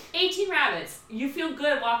 18 rabbits. You feel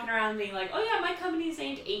good walking around being like, oh yeah, my company's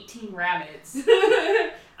named 18 rabbits.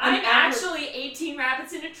 I'm actually 18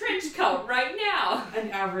 rabbits in a trench coat right now. An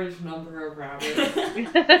average number of rabbits.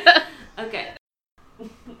 Okay.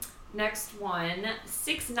 Next one,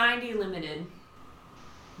 690 Limited.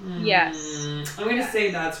 Yes. I'm gonna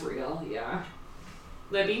say that's real. Yeah.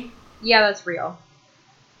 Libby? Yeah, that's real.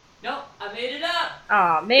 Nope, I made it up.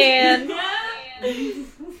 Aw, man.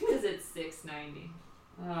 Because it's 690.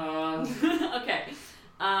 Okay.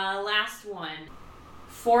 Last one.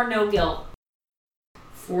 For No Guilt.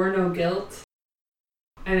 For no guilt.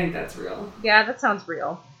 I think that's real. Yeah, that sounds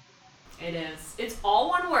real. It is. It's all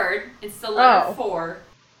one word. It's the letter Oh. 4.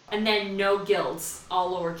 And then no guilt,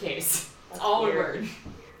 all lowercase. It's all one weird. word.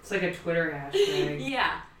 It's like a Twitter hashtag.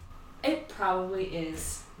 Yeah. It probably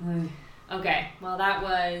is. Okay. Well, that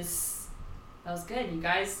was good. You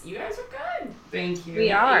guys are good. Thank you.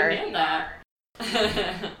 We are. You nailed that.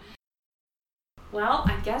 Well,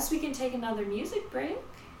 I guess we can take another music break.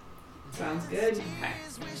 Sounds good. Okay.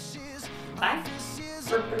 Bye.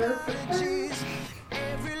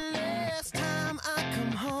 Every last time I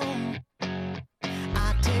come home,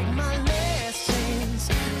 I take my lessons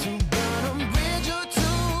to burn a bridge or two.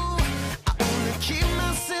 I only keep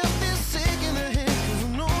myself this sick in the head 'cause I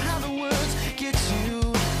know how the words get you.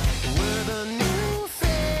 With a new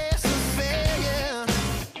face of failure,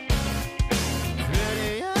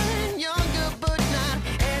 prettier and younger, but not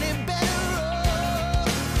any better.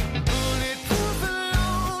 Bulletproof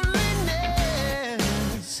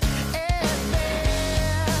loneliness at best.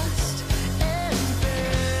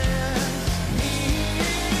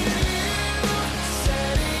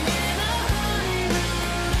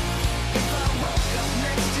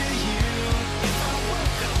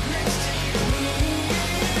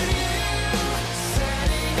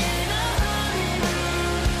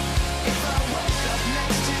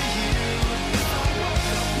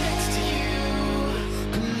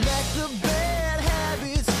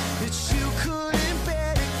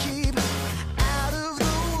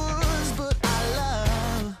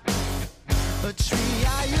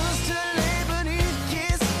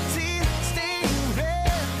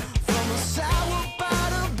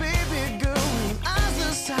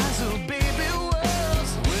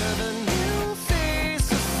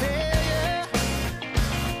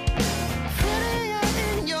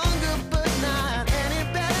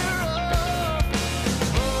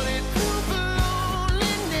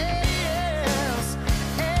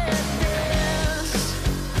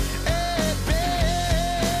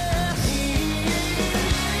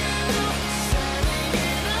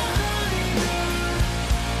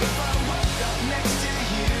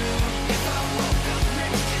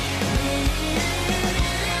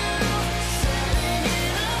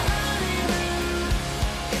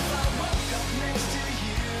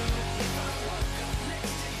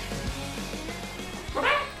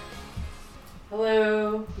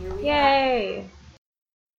 here we are. Yay!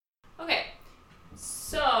 Okay,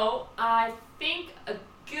 so I think a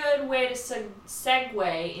good way to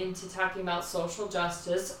segue into talking about social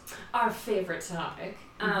justice, our favorite topic,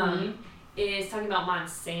 is talking about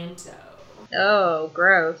Monsanto. Oh,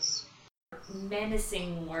 gross.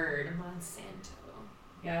 Menacing word, Monsanto.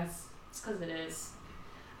 Yes. It's because it is.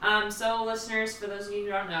 So listeners, for those of you who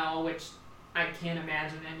don't know, which I can't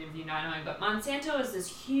imagine any of you not knowing, but Monsanto is this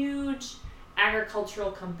huge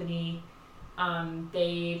agricultural company.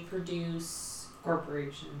 They produce...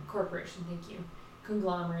 Corporation, thank you.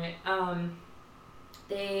 Conglomerate.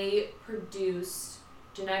 They produce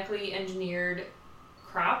genetically engineered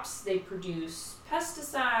crops. They produce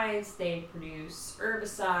pesticides. They produce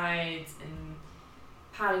herbicides and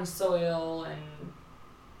potting soil and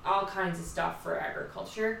all kinds of stuff for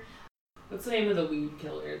agriculture. What's the name of the weed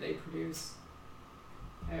killer they produce?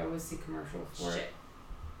 I always see commercials for it.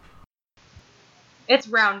 It's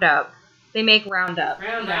Roundup. They make Roundup.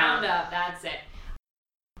 Roundup, that's it.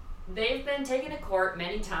 They've been taken to court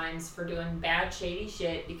many times for doing bad, shady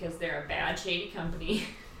shit because they're a bad, shady company.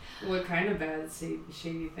 What kind of bad,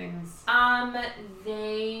 shady things?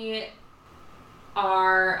 They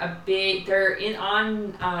are they're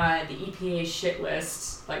on the EPA's shit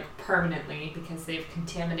list, like, permanently because they've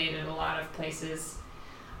contaminated a lot of places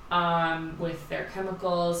with their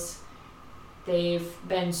chemicals. They've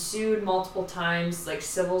been sued multiple times, like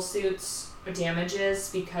civil suits or damages,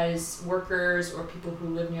 because workers or people who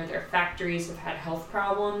live near their factories have had health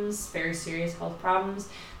problems, very serious health problems.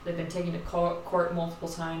 They've been taken to court multiple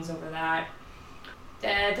times over that.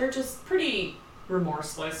 They're just pretty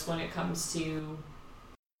remorseless when it comes to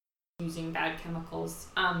using bad chemicals.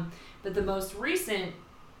 But the most recent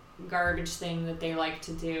garbage thing that they like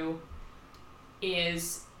to do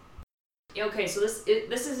is... Okay, so this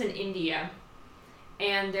is in India,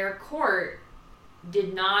 and their court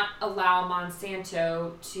did not allow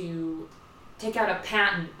Monsanto to take out a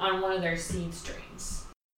patent on one of their seed strains.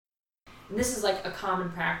 And this is like a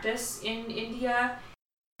common practice in India.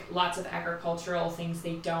 Lots of agricultural things,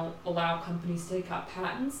 they don't allow companies to take out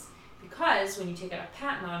patents because when you take out a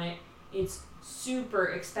patent on it, it's super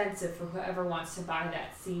expensive for whoever wants to buy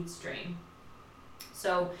that seed strain.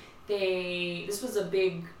 So this was a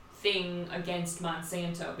big thing against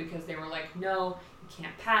Monsanto because they were like, no, you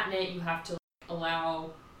can't patent it, you have to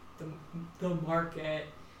allow the market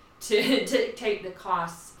to take the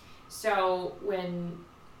costs. So when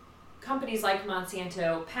companies like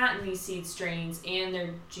Monsanto patent these seed strains and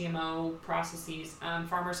their GMO processes,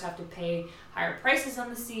 farmers have to pay higher prices on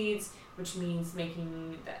the seeds, which means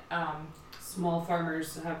making Small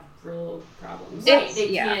farmers have real problems. right,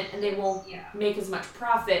 they can't, and they won't make as much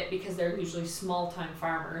profit because they're usually small-time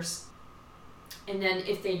farmers. And then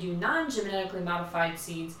if they do non-genetically modified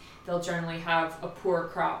seeds, they'll generally have a poor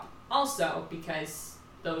crop also because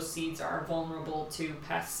those seeds are vulnerable to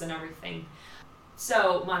pests and everything.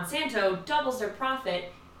 So Monsanto doubles their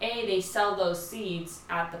profit. They sell those seeds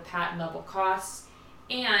at the patent level costs,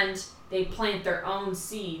 and they plant their own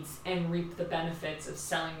seeds and reap the benefits of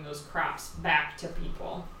selling those crops back to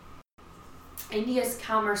people. India's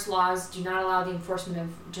commerce laws do not allow the enforcement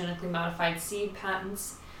of genetically modified seed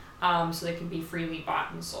patents, so they can be freely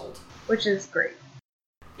bought and sold. Which is great.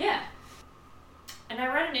 Yeah. And I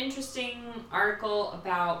read an interesting article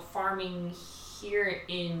about farming here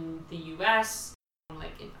in the US,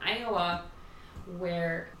 like in Iowa,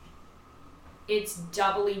 where it's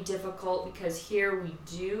doubly difficult because here we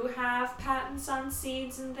do have patents on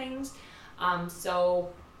seeds and things.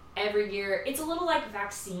 So every year, it's a little like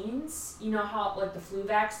vaccines. You know how, like the flu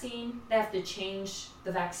vaccine, they have to change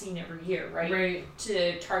the vaccine every year, right? Right.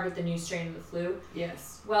 To target the new strain of the flu.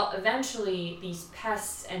 Yes. Well, eventually, these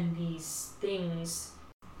pests and these things...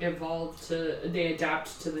 They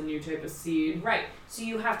adapt to the new type of seed. Right. So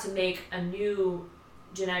you have to make a new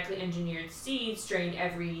genetically engineered seed strain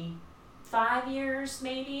every 5 years,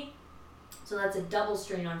 maybe. So that's a double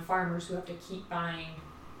strain on farmers who have to keep buying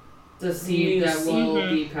the seed that will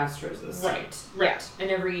be pest resistant. Right. And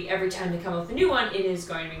every time they come up with a new one, it is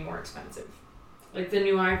going to be more expensive. Like the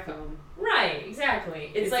new iPhone. Right,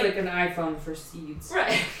 exactly. It's like an iPhone for seeds.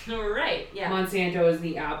 Right, right, yeah. Monsanto is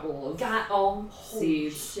the Apple of holy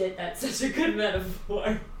seeds. Shit, that's such a good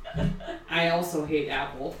metaphor. I also hate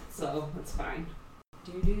Apple, so that's fine.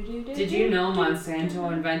 Did you know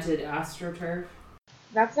Monsanto invented AstroTurf?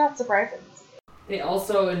 That's not surprising. They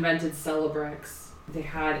also invented Celebrex. They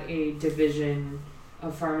had a division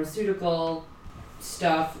of pharmaceutical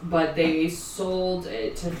stuff, but they sold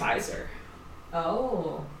it to Pfizer.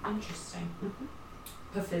 Oh, interesting.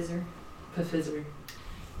 Mm-hmm. Pfizer. Pfizer.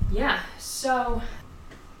 Yeah, so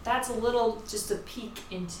that's a little, just a peek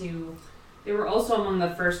into... They were also among the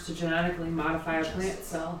first to genetically modify a plant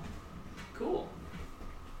cell. Cool.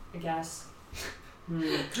 I guess.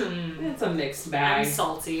 It's a mixed bag. I'm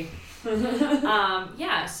salty.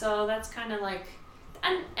 Yeah, so that's kind of like...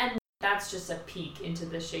 And that's just a peek into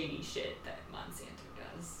the shady shit that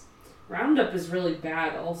Monsanto does. Roundup is really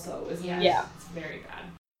bad also, isn't it? Yeah. It's very bad.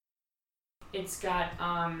 It's got,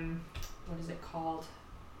 what is it called?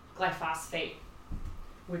 Glyphosate,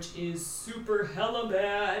 which is super hella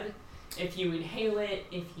bad. If you inhale it,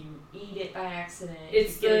 if you eat it by accident,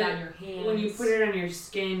 It's if you get it on your hands. when you put it on your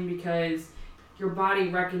skin, because your body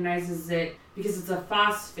recognizes it because it's a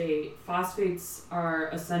phosphate. Phosphates are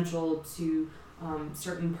essential to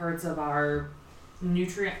certain parts of our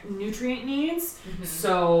nutrient needs. Mhm.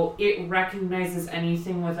 So it recognizes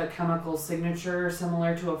anything with a chemical signature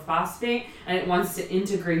similar to a phosphate, and it wants to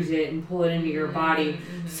integrate it and pull it into your body.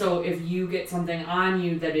 Mhm. So if you get something on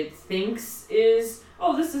you that it thinks is,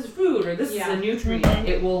 oh, this is food or this is a nutrient,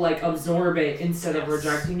 it will like absorb it instead of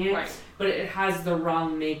rejecting it. Right. But it has the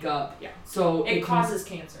wrong makeup. Yeah. So It causes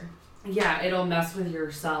cancer. Yeah, it'll mess with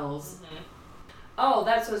your cells. Oh,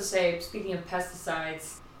 that's what to say. Speaking of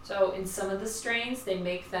pesticides, so in some of the strains, they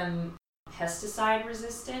make them pesticide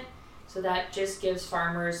resistant. So that just gives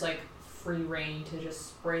farmers like free reign to just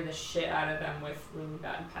spray the shit out of them with really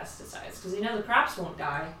bad pesticides. Because you know the crops won't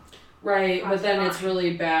die. Right, Crops but then are it's fine.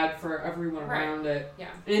 really bad for everyone Right. around it.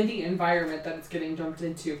 Yeah. And the environment that it's getting dumped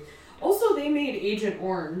into. Also, they made Agent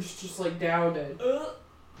Orange, just like Dow did.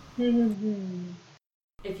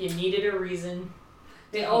 If you needed a reason.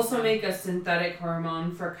 They also make a synthetic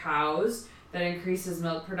hormone for cows that increases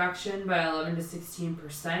milk production by 11 to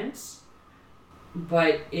 16%.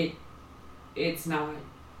 But it's not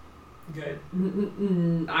Good.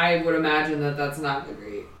 I would imagine that that's not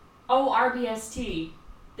great. Oh, RBST.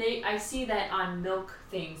 I see that on milk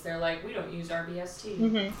things. They're like, we don't use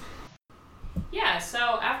RBST. Yeah,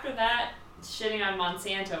 so after that, shitting on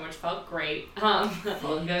Monsanto, which felt great. Well,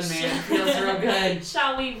 good, man. Feels real good.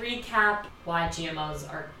 Shall we recap why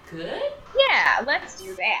GMOs are good? Yeah, let's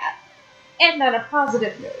do that. And on a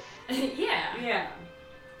positive note. Yeah. Yeah.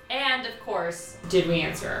 And of course, did we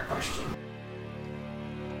answer our question?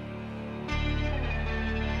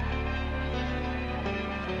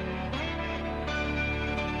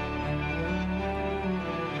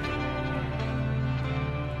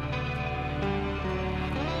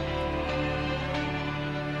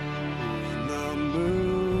 When the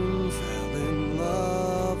moon fell in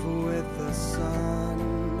love with the sun,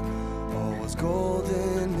 all was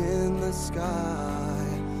golden in the sky,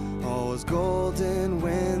 all was golden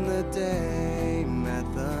when the day met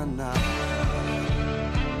the night.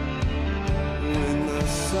 When the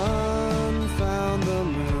sun found the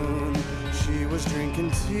moon, she was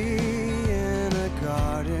drinking tea in a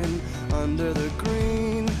garden under the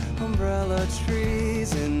green umbrella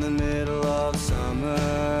trees in the middle of summer.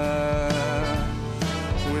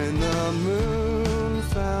 When the moon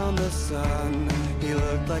found the sun, he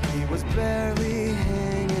looked like he was barely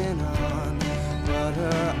hanging on, but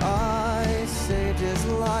her eyes saved his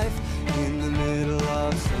life in the middle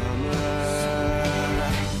of summer.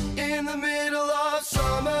 In the middle of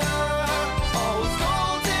summer, all was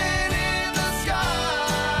golden in the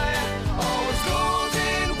sky, all was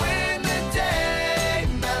golden when the day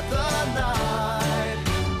met the night.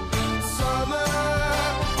 Summer,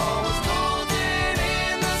 all was golden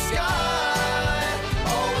in the sky,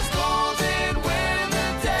 all was golden when the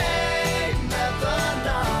day met the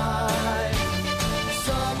night.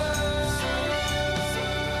 Summer.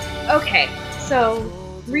 Okay, so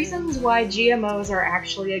reasons why GMOs are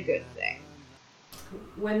actually a good thing.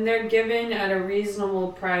 When they're given at a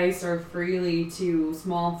reasonable price or freely to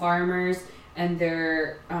small farmers, and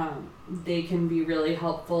they can be really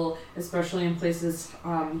helpful, especially in places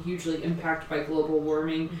hugely impacted by global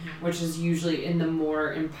warming, which is usually in the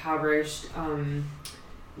more impoverished,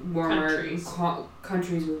 warmer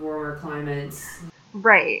countries with warmer climates.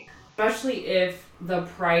 Right. Especially if the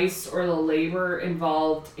price or the labor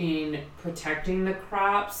involved in protecting the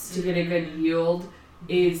crops to get a good yield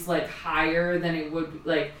is like higher than it would be,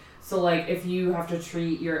 like, so like if you have to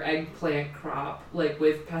treat your eggplant crop like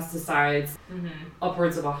with pesticides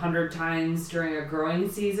upwards of 100 times during a growing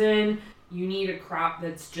season, you need a crop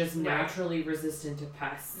that's just naturally resistant to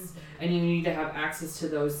pests, and you need to have access to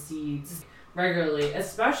those seeds regularly,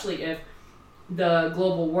 especially if the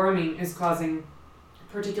global warming is causing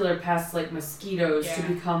particular pests like mosquitoes to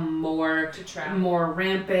become more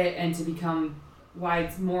rampant and to become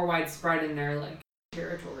more widespread in their like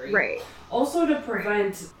territory. Right. Also to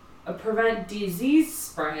prevent disease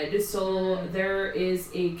spread, so there is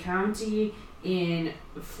a county in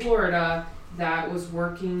Florida that was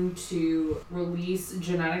working to release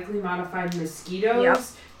genetically modified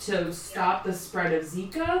mosquitoes to stop the spread of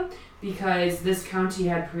Zika, because this county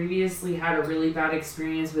had previously had a really bad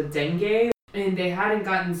experience with dengue, and they hadn't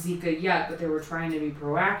gotten Zika yet, but they were trying to be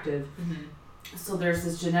proactive. Mm-hmm. So there's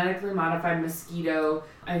this genetically modified mosquito.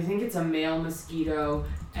 I think it's a male mosquito,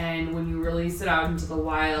 and when you release it out into the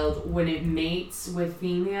wild, when it mates with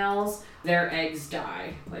females, their eggs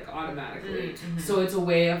die, like, automatically. Mm-hmm. So it's a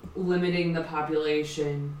way of limiting the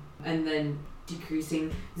population and then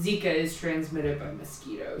decreasing. Zika is transmitted by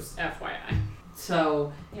mosquitoes, FYI.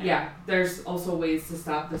 So, yeah, there's also ways to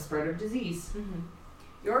stop the spread of disease. Mm-hmm.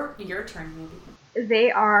 Your turn, maybe.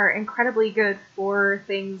 They are incredibly good for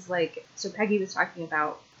things like, so Peggy was talking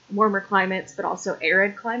about warmer climates, but also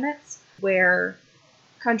arid climates, where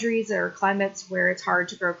countries or climates where it's hard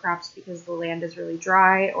to grow crops because the land is really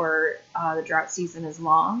dry or the drought season is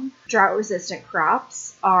long. Drought-resistant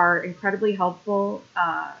crops are incredibly helpful,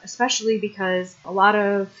 especially because a lot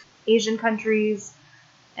of Asian countries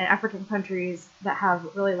and African countries that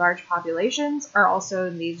have really large populations are also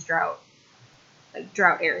in these drought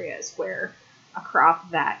areas where a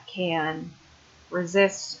crop that can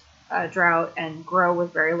resist a drought and grow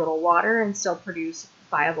with very little water and still produce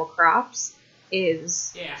viable crops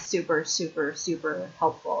is super, super, super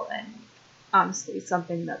helpful, and honestly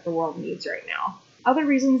something that the world needs right now. Other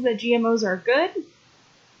reasons that GMOs are good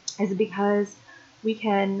is because we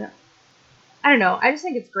can, I don't know, I just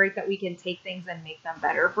think it's great that we can take things and make them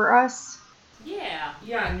better for us. Yeah.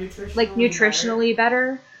 Yeah, nutritionally. Like, nutritionally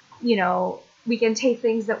better. You know, we can take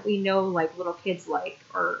things that we know, like, little kids like,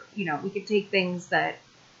 or, you know, we can take things that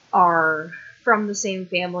are from the same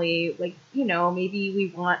family, like, you know, maybe we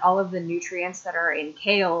want all of the nutrients that are in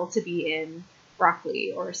kale to be in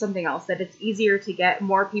broccoli or something else that it's easier to get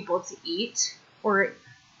more people to eat, or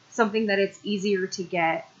something that it's easier to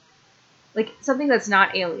get, like, something that's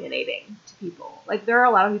not alienating to people. Like, there are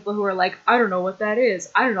a lot of people who are like, I don't know what that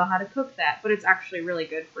is. I don't know how to cook that, but it's actually really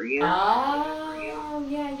good for you. Oh,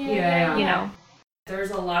 yeah. You know.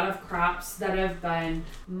 There's a lot of crops that have been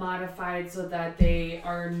modified so that they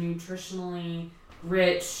are nutritionally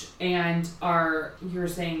rich and are, you're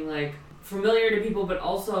saying, like, familiar to people, but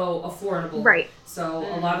also affordable. Right. So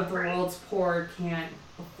a lot of the world's poor can't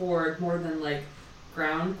afford more than, like,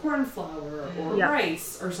 ground corn flour or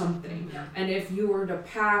rice or something. Yeah. And if you were to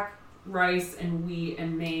pack rice and wheat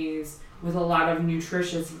and maize with a lot of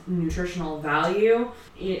nutritional value,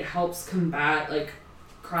 it helps combat, like,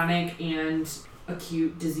 chronic and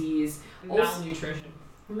acute disease.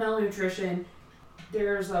 Malnutrition.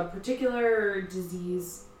 There's a particular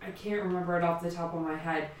disease, I can't remember it off the top of my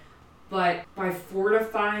head, but by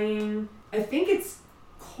fortifying, I think it's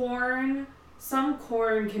corn, some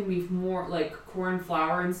corn can be more, like corn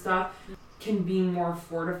flour and stuff, can be more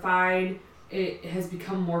fortified. It has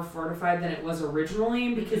become more fortified than it was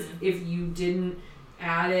originally, because if you didn't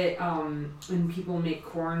add it, and people make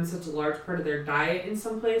corn such a large part of their diet in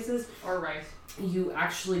some places, or rice, you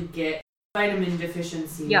actually get vitamin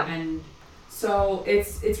deficiency. Yep. And so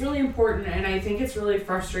it's really important, and I think it's really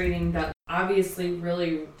frustrating that obviously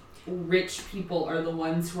really rich people are the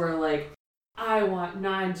ones who are like, I want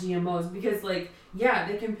non-GMOs, because, like, yeah,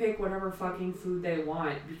 they can pick whatever fucking food they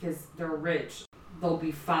want because they're rich. They'll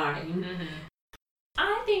be fine.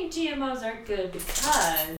 I think GMOs are good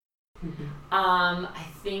because I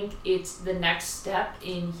think it's the next step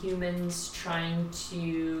in humans trying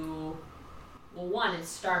to, well, one, it's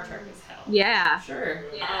Star Trek as hell. Yeah. Sure.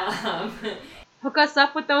 Hook us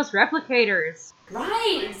up with those replicators.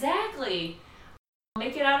 Right, exactly.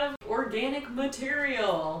 Make it out of organic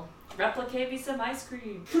material. Replicate me some ice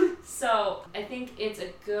cream. So I think it's a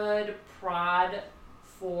good prod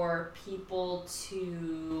for people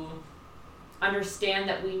to understand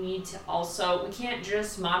that we need to also, we can't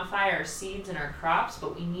just modify our seeds and our crops,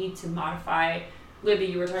 but we need to modify, Libby,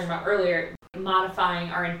 you were talking about earlier,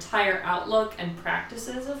 modifying our entire outlook and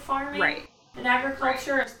practices of farming and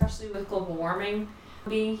agriculture, especially with global warming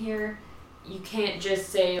being here. You can't just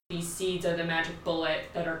say these seeds are the magic bullet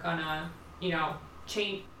that are gonna, you know,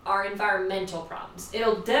 change our environmental problems.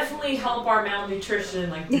 It'll definitely help our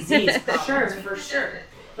malnutrition, like, disease problems, for sure.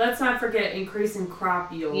 Let's not forget increasing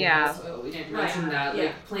crop yield. Yeah. Also, we didn't mention that. Yeah.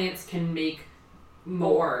 Like, plants can make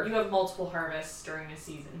more. You have multiple harvests during a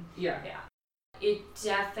season. Yeah. It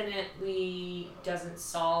definitely doesn't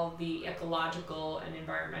solve the ecological and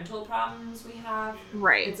environmental problems we have.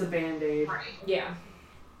 Right. It's a Band-Aid. Yeah.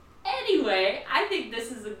 Anyway, I think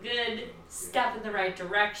this is a good step in the right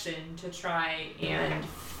direction to try and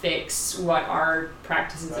fix what our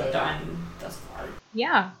practices have done thus far.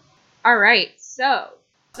 Yeah. All right. So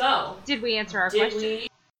So, Did we answer our did question?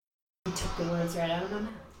 we took the words right out of them.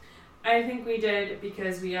 I think we did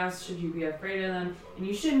because we asked, should you be afraid of them? And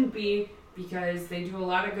you shouldn't be, because they do a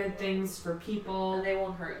lot of good things for people. And they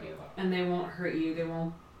won't hurt you. And they won't hurt you. They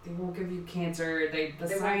won't give you cancer. The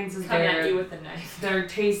They science won't is come there. at you with a knife. They're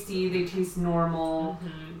tasty. They taste normal.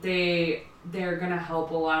 Mm-hmm. They're gonna help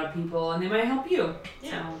a lot of people, and they might help you.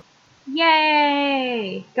 Yeah. So.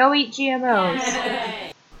 Yay! Go eat GMOs.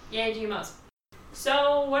 Yay! Yay, GMOs.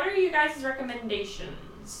 So, what are you guys'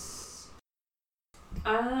 recommendations?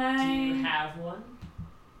 Do you have one?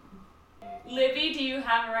 Livy, do you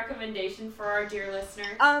have a recommendation for our dear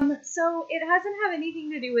listeners? So it hasn't have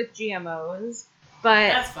anything to do with GMOs, but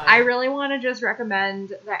That's fine. I really want to just recommend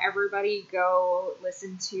that everybody go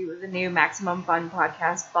listen to the new Maximum Fun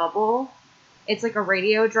podcast, Bubble. It's like a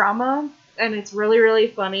radio drama, and it's really, really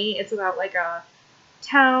funny. It's about like a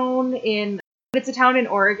town in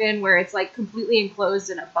Oregon where it's like completely enclosed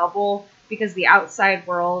in a bubble because the outside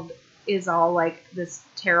world is all like this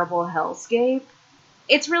terrible hellscape.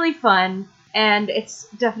 It's really fun, and it's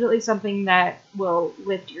definitely something that will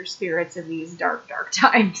lift your spirits in these dark, dark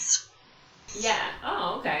times. Yeah.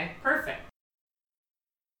 Oh, okay. Perfect.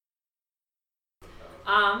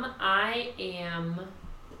 I am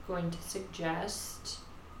going to suggest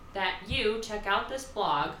that you check out this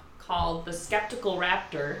blog called The Skeptical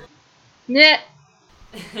Raptor. Nyeh.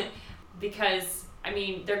 Because, I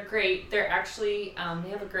mean, they're great. They're actually, they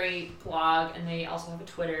have a great blog, and they also have a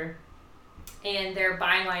Twitter. And their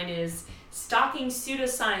byline is Stalking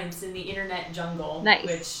Pseudoscience in the Internet Jungle.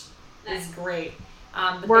 Nice. Which is great.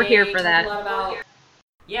 But We're they here for talk that. A lot about,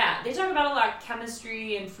 yeah, they talk about a lot of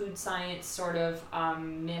chemistry and food science sort of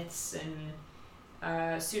myths and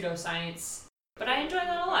pseudoscience. But I enjoy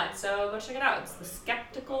that a lot, so go check it out. It's The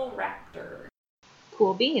Skeptical Raptor.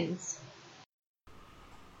 Cool beans.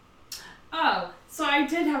 Oh, so I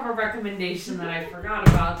did have a recommendation that I forgot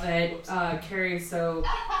about that Carrie so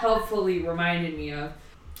helpfully reminded me of.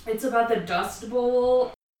 It's about the Dust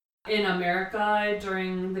Bowl in America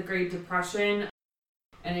during the Great Depression,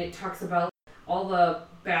 and it talks about all the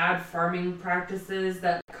bad farming practices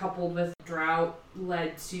that, coupled with drought,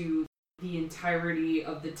 led to the entirety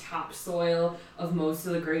of the topsoil of most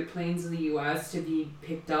of the Great Plains of the U.S. to be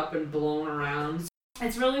picked up and blown around.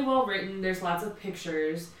 It's really well written. There's lots of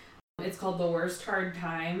pictures. It's called The Worst Hard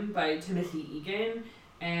Time by Timothy Egan,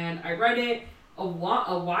 and I read it a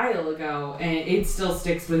while ago, and it still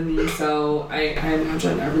sticks with me, so I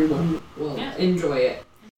imagine everyone will enjoy it.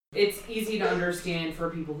 It's easy to understand for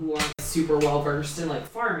people who aren't super well versed in like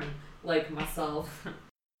farming, like myself.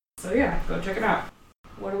 So yeah, go check it out.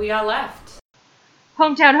 What do we got left?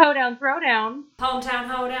 Hometown Hoedown Throwdown. Hometown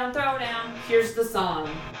Hoedown Throwdown. Here's the song.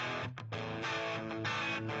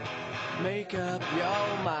 Make up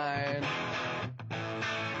your mind.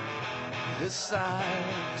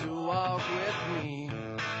 Decide to walk with me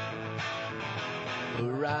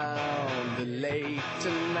around the lake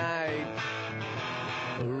tonight.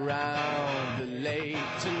 Around the lake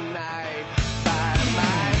tonight. By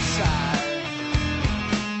my side.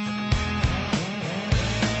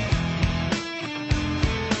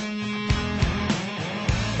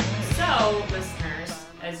 So, listeners,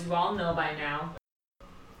 as you all know by now,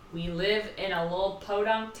 we live in a little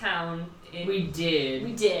podunk town. We did.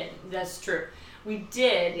 We did. That's true. We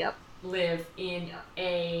did Yep. live in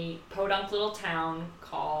a podunk little town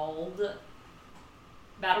called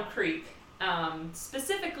Battle Creek.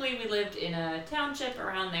 Specifically, we lived in a township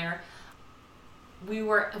around there.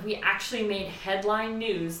 We actually made headline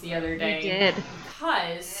news the other day. We did.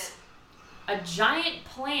 Because a giant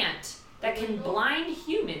plant that can blind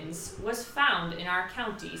humans was found in our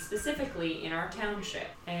county, specifically in our township.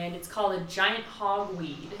 And it's called a giant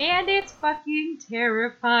hogweed. And it's fucking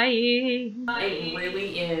terrifying. It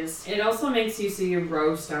really is. It also makes you see you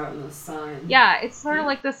roast out in the sun. Yeah, it's sort of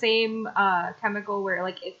like the same chemical where,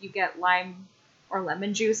 like, if you get lime or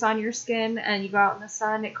lemon juice on your skin and you go out in the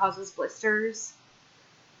sun, it causes blisters.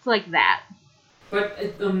 It's like that. But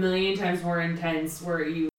it's a million times more intense where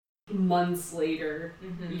you, months later,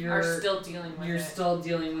 Are still dealing with you're it. still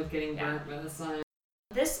dealing with getting Yeah. burnt by the sun.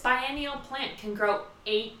 This biennial plant can grow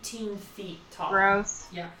 18 feet tall. Gross.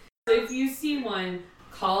 So if you see one,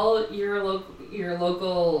 call your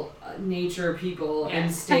local nature people and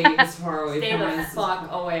Yes. stay as far away Stay from the it. as fuck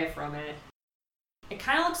possible. away from it. It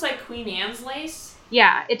kind of looks like Queen Anne's lace.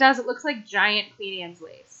 Yeah, it does. It looks like giant Queen Anne's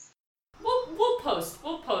lace. We'll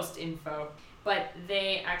post info. But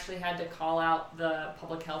they actually had to call out the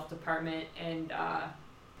public health department, and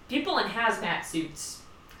people in hazmat suits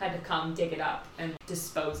had to come dig it up and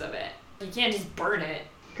dispose of it. You can't just burn it.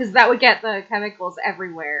 Because that would get the chemicals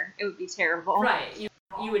everywhere. It would be terrible. Right. You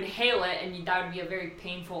you inhale it, and that would be a very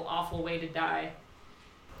painful, awful way to die.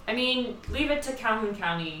 I mean, leave it to Calhoun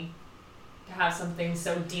County to have something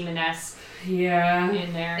so demon-esque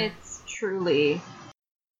in there. It's truly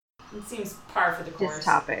It seems par for the course.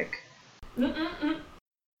 dystopic.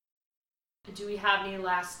 Do we have any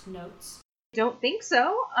last notes? Don't think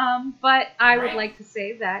so, but I would Right. like to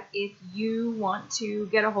say that if you want to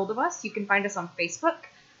get a hold of us, you can find us on Facebook.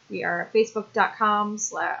 We are facebook.com/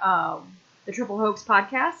 the Triple Hoax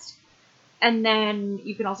Podcast. And then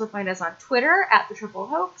you can also find us on Twitter at the Triple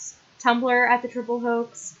Hoax, Tumblr at the Triple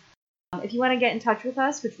Hoax. If you want to get in touch with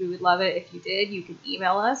us, which we would love it if you did, you can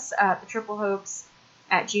email us at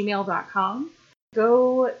thetriplehoax@gmail.com.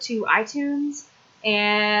 Go to iTunes,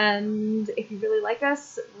 and if you really like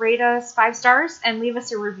us, rate us 5 stars and leave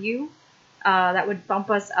us a review. That would bump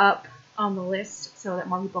us up on the list so that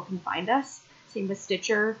more people can find us. Same with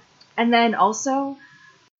Stitcher. And then also,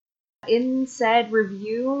 in said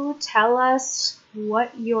review, tell us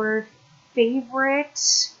what your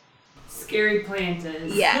favorite Scary plant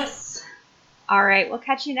is. Yes. All right, we'll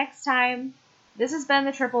catch you next time. This has been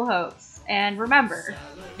the Triple Hoax, and remember,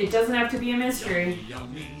 It doesn't have to be a mystery.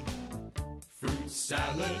 Yummy fruit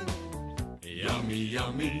salad. Yummy,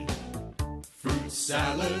 yummy fruit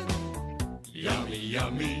salad. Yummy,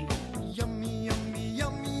 yummy. Yummy, yummy,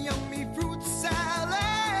 yummy, yummy fruit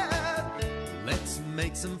salad. Let's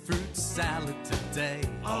make some fruit salad today.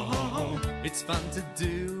 Oh, It's fun to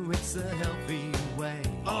do, it's a healthy way.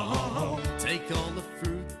 oh, Take all the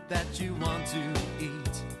fruit that you want to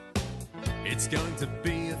eat. It's going to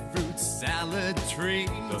be a fruit salad treat.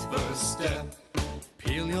 the first step,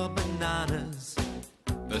 Peel your bananas,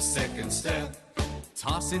 the second step,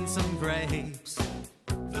 toss in some grapes,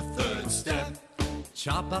 the third step,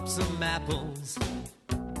 chop up some apples,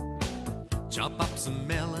 chop up some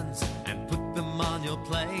melons, and put them on your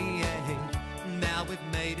plate. Now we've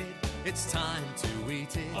made it, it's time to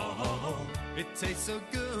eat it. oh, It tastes so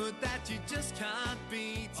good that you just can't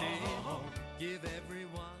beat it.